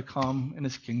things are to come in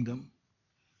his kingdom.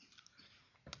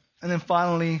 And then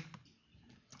finally,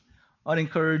 I'd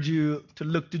encourage you to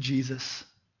look to Jesus.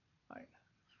 Right?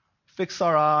 Fix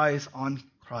our eyes on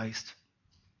Christ.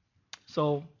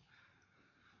 So,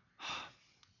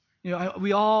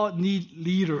 we all need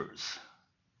leaders.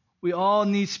 We all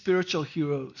need spiritual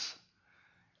heroes.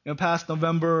 Past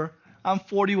November, I'm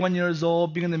 41 years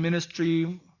old, being in the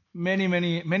ministry many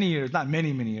years, not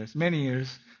many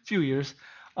years, few years.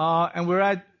 And we're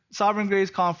at Sovereign Grace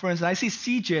Conference, and I see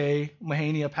CJ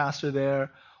Mahaney, a pastor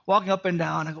there, walking up and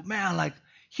down. I go, man,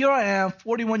 here I am,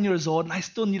 41 years old, and I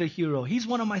still need a hero. He's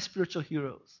one of my spiritual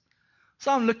heroes.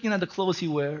 So I'm looking at the clothes he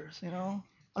wears,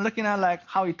 I'm looking at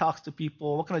how he talks to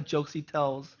people, what kind of jokes he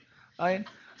tells, right?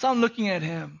 So I'm looking at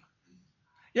him.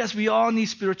 Yes, we all need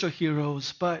spiritual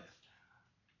heroes, but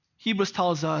Hebrews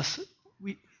tells us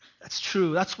that's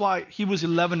true. That's why Hebrews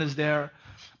 11 is there.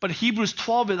 But Hebrews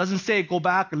 12, it doesn't say go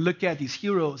back and look at these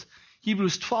heroes.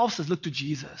 Hebrews 12 says look to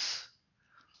Jesus.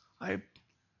 Right?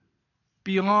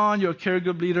 Beyond your care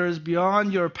group leaders,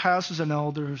 beyond your pastors and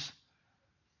elders,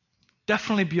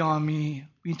 definitely beyond me,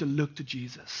 we need to look to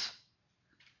Jesus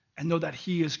and know that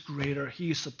he is greater, he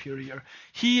is superior.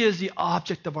 He is the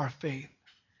object of our faith.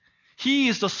 He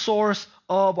is the source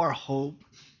of our hope.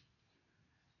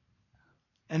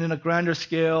 And in a grander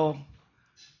scale,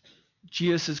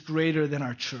 Jesus is greater than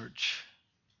our church.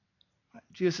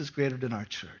 Jesus is greater than our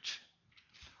church.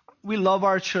 We love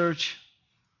our church.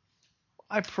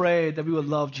 I pray that we would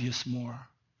love Jesus more.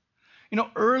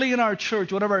 Early in our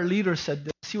church, one of our leaders said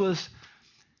this.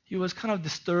 He was kind of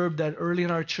disturbed that early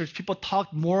in our church, people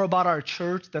talked more about our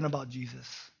church than about Jesus.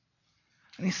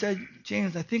 And he said,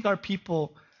 James, I think our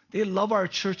people, they love our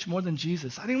church more than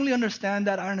Jesus. I didn't really understand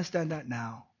that. I understand that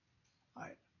now.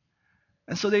 Right?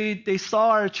 And so they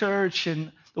saw our church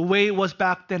and the way it was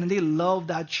back then, and they loved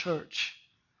that church.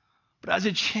 But as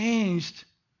it changed,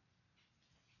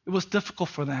 it was difficult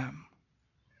for them.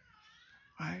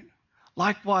 Right?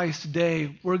 Likewise,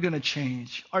 today, we're going to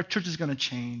change. Our church is going to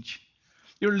change.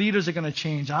 Your leaders are going to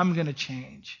change. I'm going to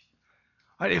change.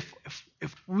 Right?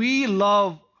 If we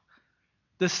love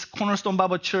this Cornerstone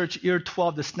Bible Church year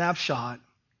 12, the snapshot,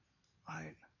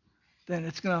 right, then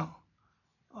it's going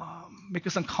to make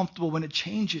us uncomfortable when it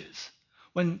changes.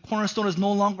 When Cornerstone is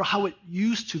no longer how it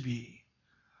used to be.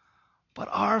 But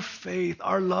our faith,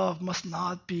 our love must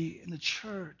not be in the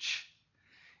church.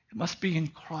 It must be in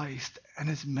Christ and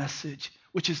his message,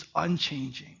 which is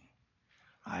unchanging.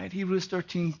 Right? Hebrews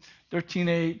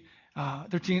 13:8.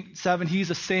 13:7, He's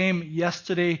the same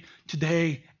yesterday,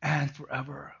 today, and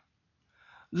forever.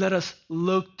 Let us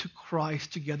look to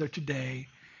Christ together today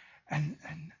and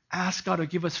ask God to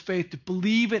give us faith to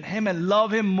believe in Him and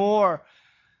love Him more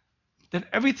than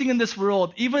everything in this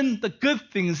world, even the good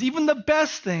things, even the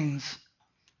best things,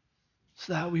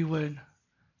 so that we would,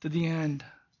 to the end,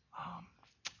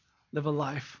 live a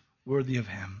life worthy of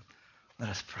Him. Let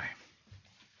us pray.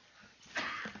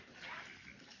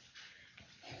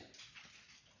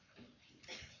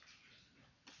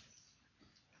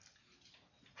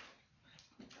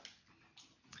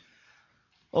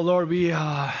 Oh Lord, we,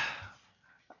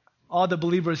 all the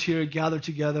believers here gather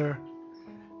together,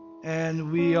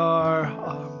 and we are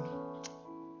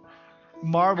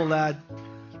marvel at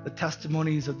the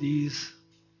testimonies of these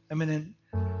eminent,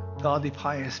 godly,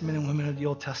 pious men and women of the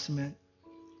Old Testament.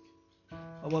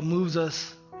 But what moves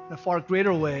us in a far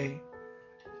greater way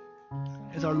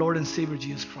is our Lord and Savior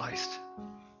Jesus Christ.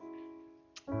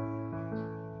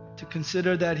 To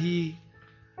consider that He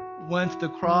went to the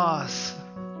cross,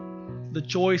 the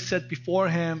joy set before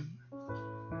Him,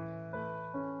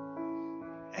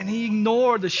 and He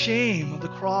ignored the shame of the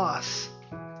cross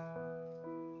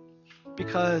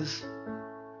because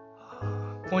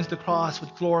going to the cross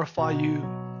would glorify You,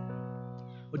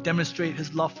 would demonstrate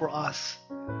His love for us,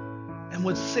 and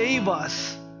would save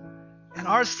us, and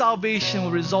our salvation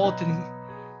will result in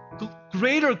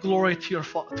greater glory to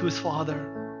His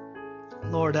Father.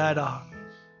 Lord, that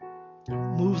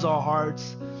moves our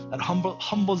hearts, that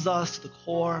humbles us to the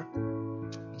core.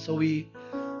 So we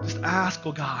just ask,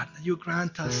 oh God, that You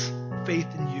grant us faith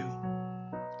in You.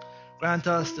 Grant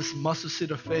us this mustard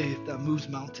seed of faith that moves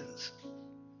mountains.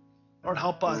 Lord,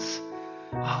 help us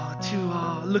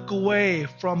to look away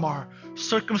from our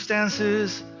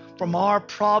circumstances, from our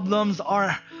problems,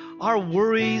 our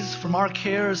worries, from our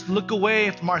cares. Look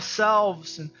away from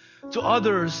ourselves and to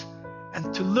others,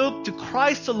 and to look to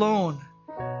Christ alone,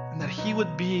 and that He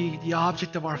would be the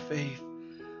object of our faith,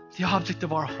 the object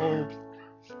of our hope,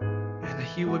 and that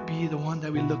He would be the one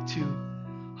that we look to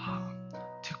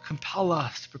compel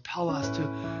us, to propel us,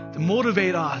 to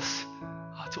motivate us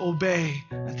to obey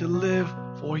and to live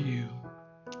for You.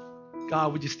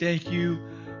 God, we just thank You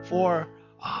for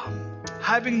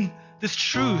having this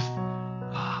truth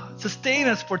sustain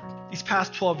us for these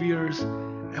past 12 years,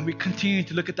 and we continue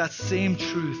to look at that same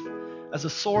truth as a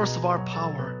source of our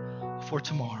power for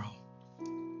tomorrow.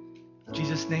 In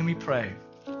Jesus' name we pray.